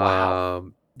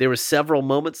 Wow. There were several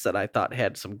moments that I thought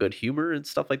had some good humor and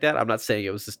stuff like that. I'm not saying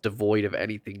it was just devoid of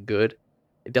anything good.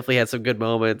 It definitely had some good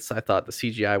moments. I thought the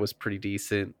CGI was pretty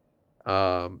decent.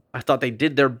 I thought they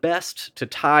did their best to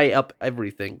tie up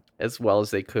everything as well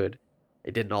as they could.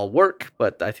 It didn't all work,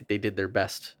 but I think they did their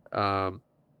best. But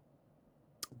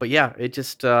yeah, it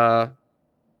just I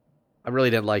really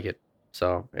didn't like it.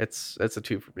 So it's a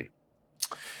 2 for me.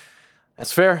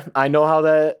 That's fair. I know how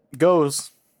that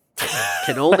goes.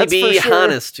 Can only be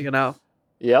honest,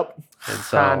 Yep. And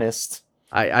so honest.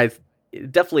 I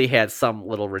definitely had some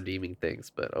little redeeming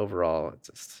things, but overall,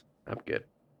 I'm good.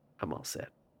 I'm all set.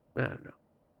 I don't know.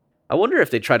 I wonder if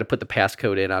they tried to put the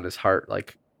passcode in on his heart,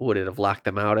 like, would it have locked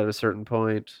them out at a certain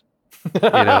point?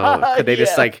 Could they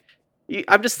just like?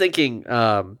 I'm just thinking,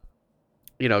 going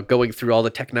through all the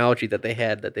technology that they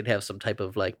had, that they'd have some type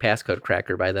of like passcode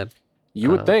cracker by then. You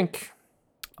would think.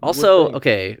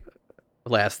 Okay.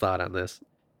 Last thought on this.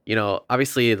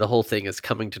 Obviously the whole thing is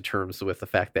coming to terms with the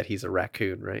fact that he's a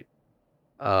raccoon, right?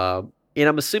 And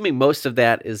I'm assuming most of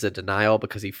that is a denial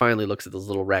because he finally looks at those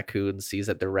little raccoons, sees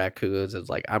that they're raccoons, and is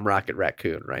like, I'm Rocket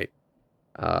Raccoon, right?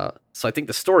 So I think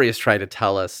the story is trying to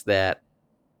tell us that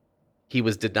he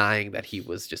was denying that he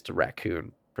was just a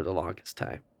raccoon for the longest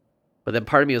time. But then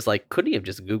part of me was like, couldn't he have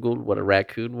just Googled what a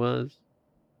raccoon was?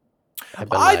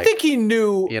 I think he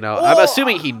knew. I'm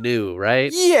assuming he knew,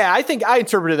 right? Yeah, I think I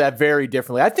interpreted that very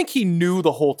differently. I think he knew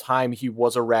the whole time he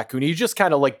was a raccoon. He just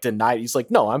kind of like denied it. He's like,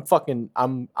 no, I'm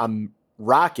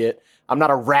Rocket. I'm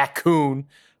not a raccoon.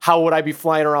 How would I be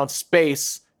flying around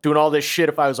space doing all this shit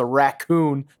if I was a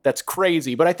raccoon? That's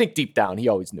crazy. But I think deep down, he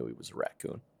always knew he was a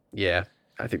raccoon. Yeah,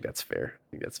 I think that's fair.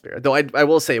 Though I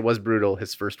will say it was brutal.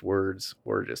 His first words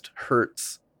were just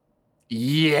hurts.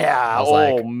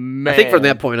 Yeah. Man. I think from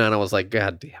that point on, I was like,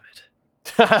 God damn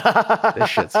it. This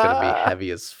shit's going to be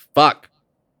heavy as fuck.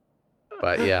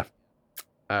 But yeah,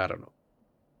 I don't know.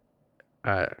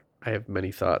 I have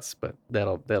many thoughts, but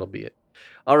that'll be it.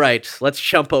 All right, let's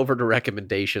jump over to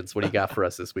recommendations. What do you got for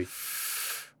us this week?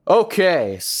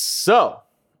 Okay, so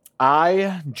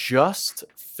I just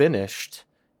finished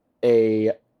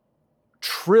a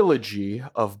trilogy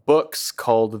of books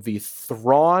called the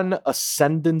Thrawn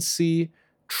Ascendancy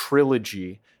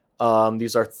Trilogy.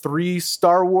 These are 3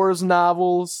 Star Wars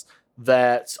novels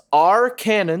that are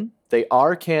canon. They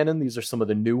are canon. These are some of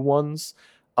the new ones.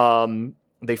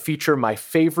 They feature my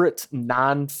favorite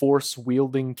non-force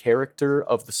wielding character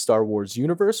of the Star Wars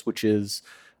universe, which is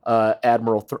Grand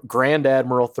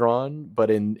Admiral Thrawn. But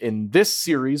in this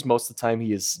series, most of the time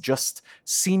he is just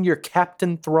Senior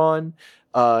Captain Thrawn.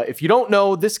 If you don't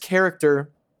know, this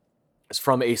character is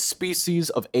from a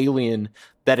species of alien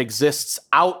that exists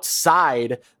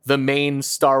outside the main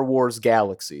Star Wars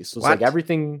galaxy. So it's like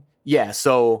everything. Yeah.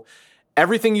 So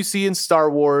everything you see in Star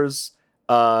Wars,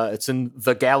 it's in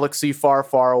the galaxy far,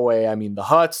 far away. I mean, the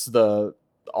Hutts,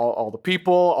 all the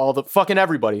people, all the fucking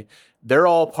everybody. They're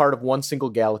all part of one single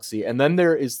galaxy. And then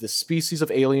there is this species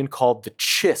of alien called the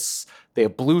Chiss. They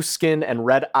have blue skin and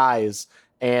red eyes.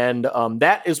 And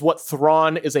that is what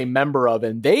Thrawn is a member of.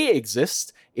 And they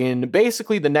exist in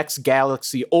basically the next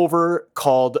galaxy over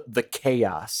called the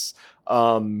Chaos.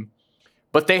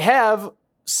 But they have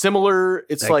similar...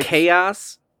 It's like...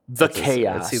 Chaos? The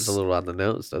Chaos. That seems a little on the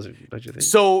nose, don't you think?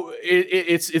 So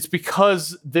it's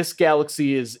because this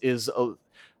galaxy is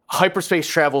hyperspace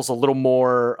travel's a little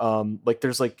more...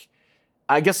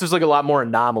 I guess there's like a lot more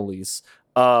anomalies.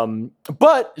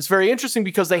 But it's very interesting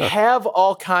because they have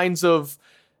all kinds of...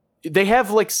 They have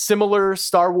like similar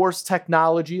Star Wars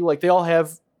technology. Like they all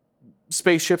have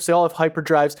spaceships, they all have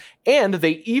hyperdrives, and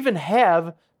they even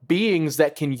have beings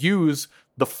that can use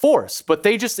the Force, but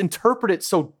they just interpret it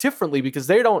so differently because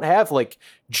they don't have like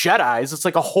Jedis. It's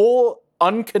like a whole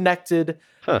unconnected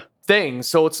thing.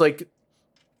 So it's like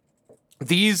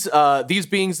these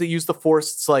beings that use the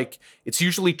Force, it's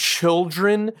usually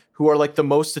children who are like the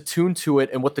most attuned to it.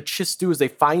 And what the Chiss do is they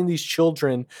find these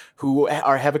children who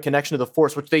have a connection to the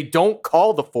Force, which they don't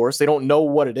call the Force. They don't know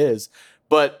what it is.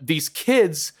 But these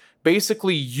kids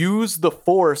basically use the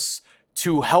Force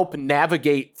to help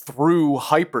navigate through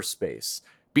hyperspace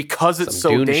because it's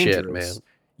so dangerous. Shit, man.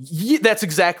 Yeah, that's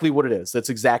exactly what it is.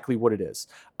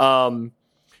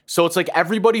 So it's like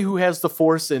everybody who has the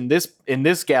Force in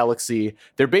this galaxy,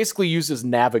 they're basically used as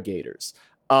navigators.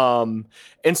 And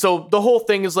so the whole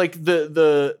thing is like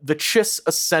the Chiss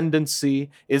ascendancy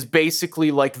is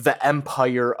basically like the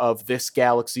empire of this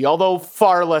galaxy, although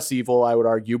far less evil, I would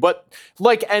argue. But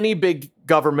like any big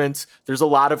government, there's a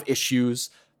lot of issues.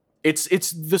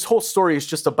 It's this whole story is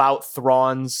just about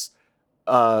Thrawn's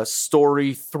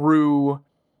story through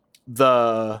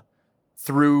the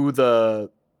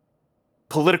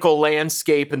political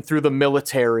landscape and through the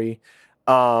military.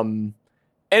 And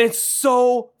it's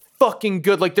so fucking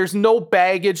good. Like there's no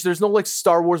baggage. There's no like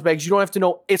Star Wars baggage. You don't have to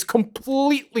know. It's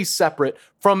completely separate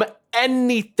from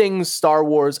anything Star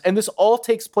Wars. And this all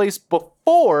takes place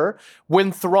before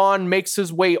when Thrawn makes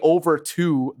his way over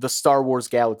to the Star Wars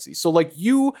galaxy. So like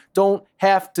you don't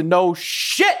have to know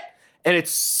shit. And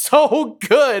it's so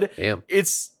good. Damn.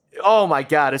 Oh my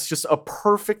God. It's just a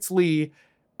perfectly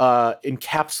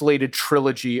encapsulated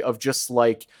trilogy of just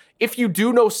like, if you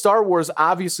do know Star Wars,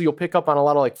 obviously you'll pick up on a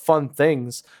lot of like fun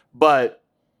things, but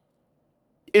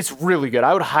it's really good.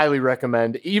 I would highly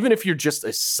recommend, even if you're just a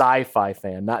sci-fi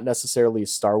fan, not necessarily a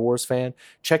Star Wars fan,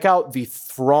 check out the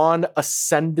Thrawn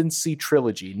Ascendancy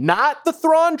trilogy, not the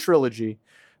Thrawn trilogy,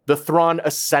 the Thrawn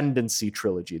Ascendancy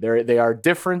trilogy. They are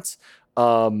different.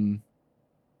 Cool.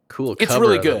 It's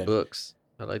really good. Books.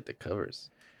 I like the covers.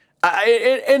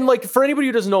 And like for anybody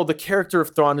who doesn't know, the character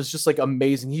of Thrawn is just like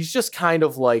amazing. He's just kind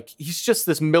of like he's just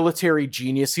this military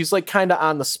genius. He's like kind of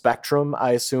on the spectrum.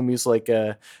 I assume he's like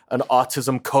an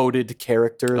autism coded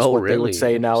character is what they would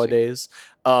say nowadays.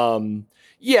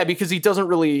 Yeah, because he doesn't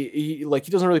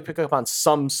really pick up on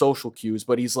some social cues,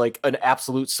 but he's like an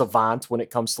absolute savant when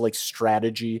it comes to like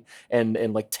strategy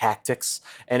and like tactics,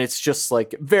 and it's just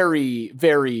like very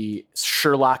very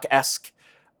Sherlock-esque.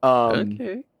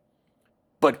 Okay.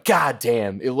 But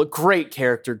goddamn, it looked great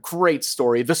character, great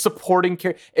story. The supporting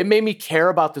it made me care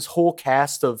about this whole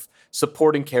cast of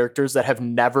supporting characters that have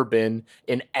never been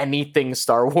in anything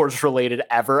Star Wars related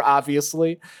ever.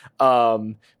 Obviously,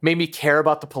 made me care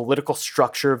about the political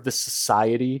structure of the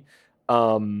society,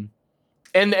 and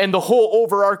the whole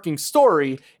overarching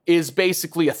story is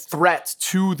basically a threat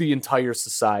to the entire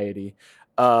society.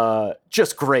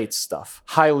 Just great stuff.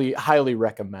 Highly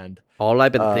recommend. All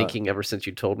I've been thinking ever since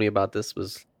you told me about this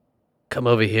was, come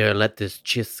over here and let this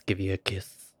chiss give you a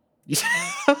kiss.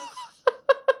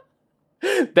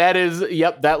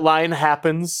 That line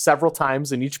happens several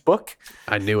times in each book.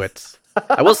 I knew it.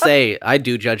 I will say, I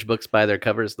do judge books by their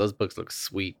covers. Those books look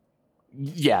sweet.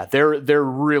 Yeah, they're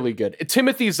really good.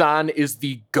 Timothy Zahn is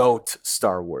the GOAT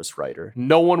Star Wars writer.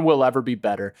 No one will ever be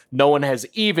better. No one has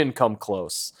even come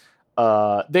close.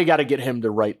 They got to get him to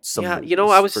write some. Yeah,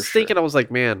 I was just thinking, I was like,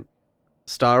 man,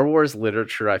 Star Wars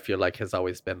literature, I feel like, has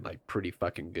always been like pretty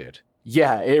fucking good.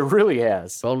 Yeah, it really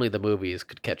has. If only the movies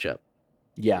could catch up.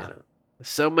 Yeah.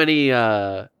 So many,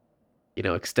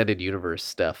 extended universe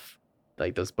stuff.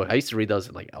 Like those books. I used to read those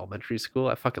in like elementary school.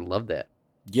 I fucking loved that.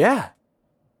 Yeah.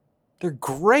 They're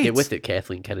great. Get with it,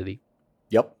 Kathleen Kennedy.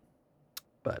 Yep.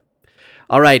 But,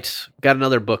 all right. Got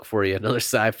another book for you. Another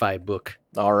sci-fi book.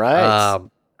 All right.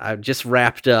 I've just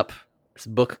wrapped up this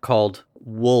book called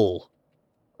Wool.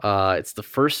 It's the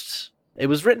first. It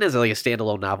was written as like a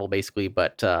standalone novel, basically,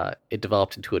 but it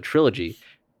developed into a trilogy.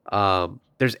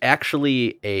 There's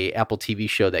actually a Apple TV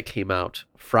show that came out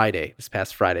this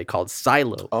past Friday, called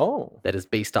Silo. Oh, that is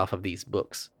based off of these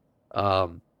books.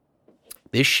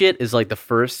 This shit is like the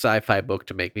first sci-fi book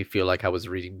to make me feel like I was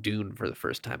reading Dune for the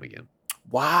first time again.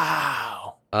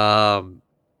 Wow.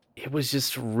 It was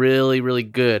just really, really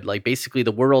good. Like basically,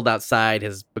 the world outside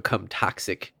has become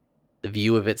toxic. The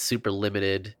view of it's super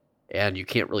limited, and you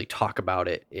can't really talk about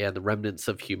it. And the remnants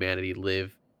of humanity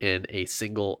live in a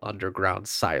single underground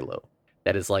silo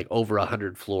that is like over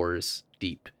 100 floors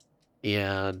deep.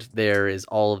 And there is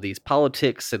all of these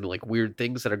politics and like weird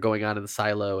things that are going on in the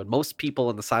silo. And most people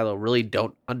in the silo really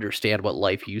don't understand what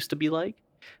life used to be like.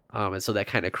 And so that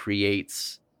kind of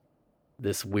creates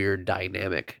this weird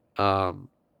dynamic.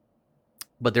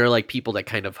 But there are like people that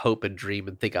kind of hope and dream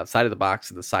and think outside of the box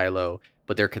in the silo,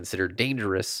 but they're considered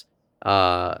dangerous.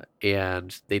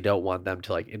 And they don't want them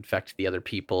to like infect the other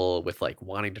people with like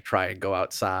wanting to try and go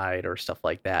outside or stuff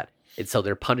like that. And so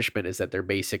their punishment is that they're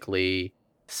basically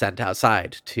sent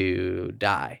outside to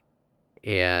die.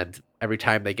 And every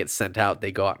time they get sent out,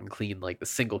 they go out and clean like the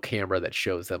single camera that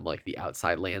shows them like the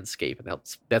outside landscape. And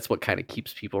that's what kind of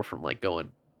keeps people from like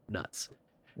going nuts.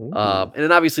 And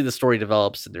then obviously the story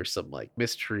develops and there's some like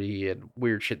mystery and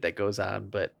weird shit that goes on,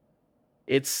 but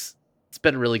it's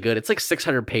been really good. It's like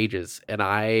 600 pages and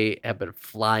I have been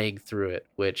flying through it,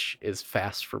 which is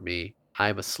fast for me.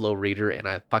 I'm a slow reader and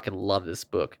I fucking love this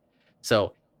book.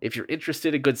 So if you're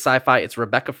interested in good sci-fi, it's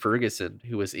Rebecca Ferguson,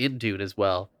 who was in Dune as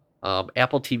well.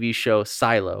 Apple TV show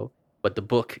Silo, but the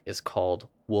book is called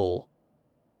Wool.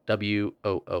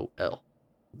 Wool.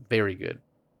 Very good.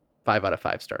 5 out of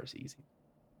 5 stars, easy.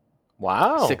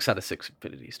 Wow. 6 out of 6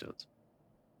 Infinity Stones.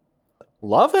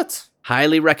 Love it.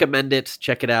 Highly recommend it.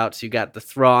 Check it out. So you got the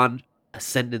Thrawn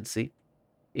Ascendancy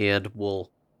and Wool.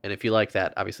 And if you like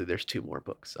that, obviously there's 2 more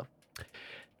books. So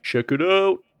check it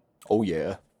out. Oh,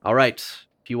 yeah. All right.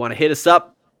 If you want to hit us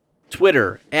up,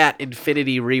 Twitter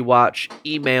 @Infinity Rewatch,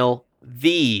 email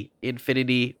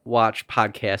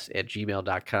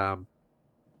theinfinitywatchpodcast@gmail.com.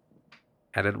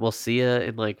 And then we'll see you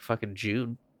in like fucking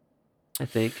June, I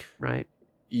think, right?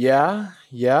 Yeah,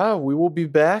 we will be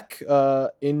back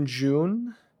in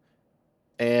June.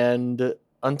 And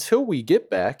until we get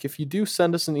back, if you do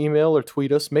send us an email or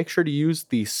tweet us, make sure to use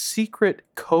the secret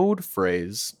code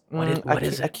phrase. What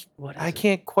is it? I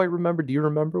can't quite remember. Do you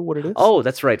remember what it is? Oh,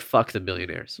 that's right. Fuck the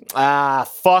billionaires.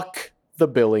 Fuck the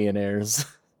billionaires.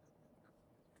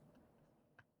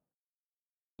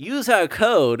 Use our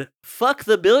code, fuck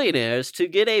the billionaires, to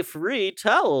get a free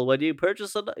towel when you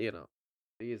purchase a,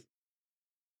 These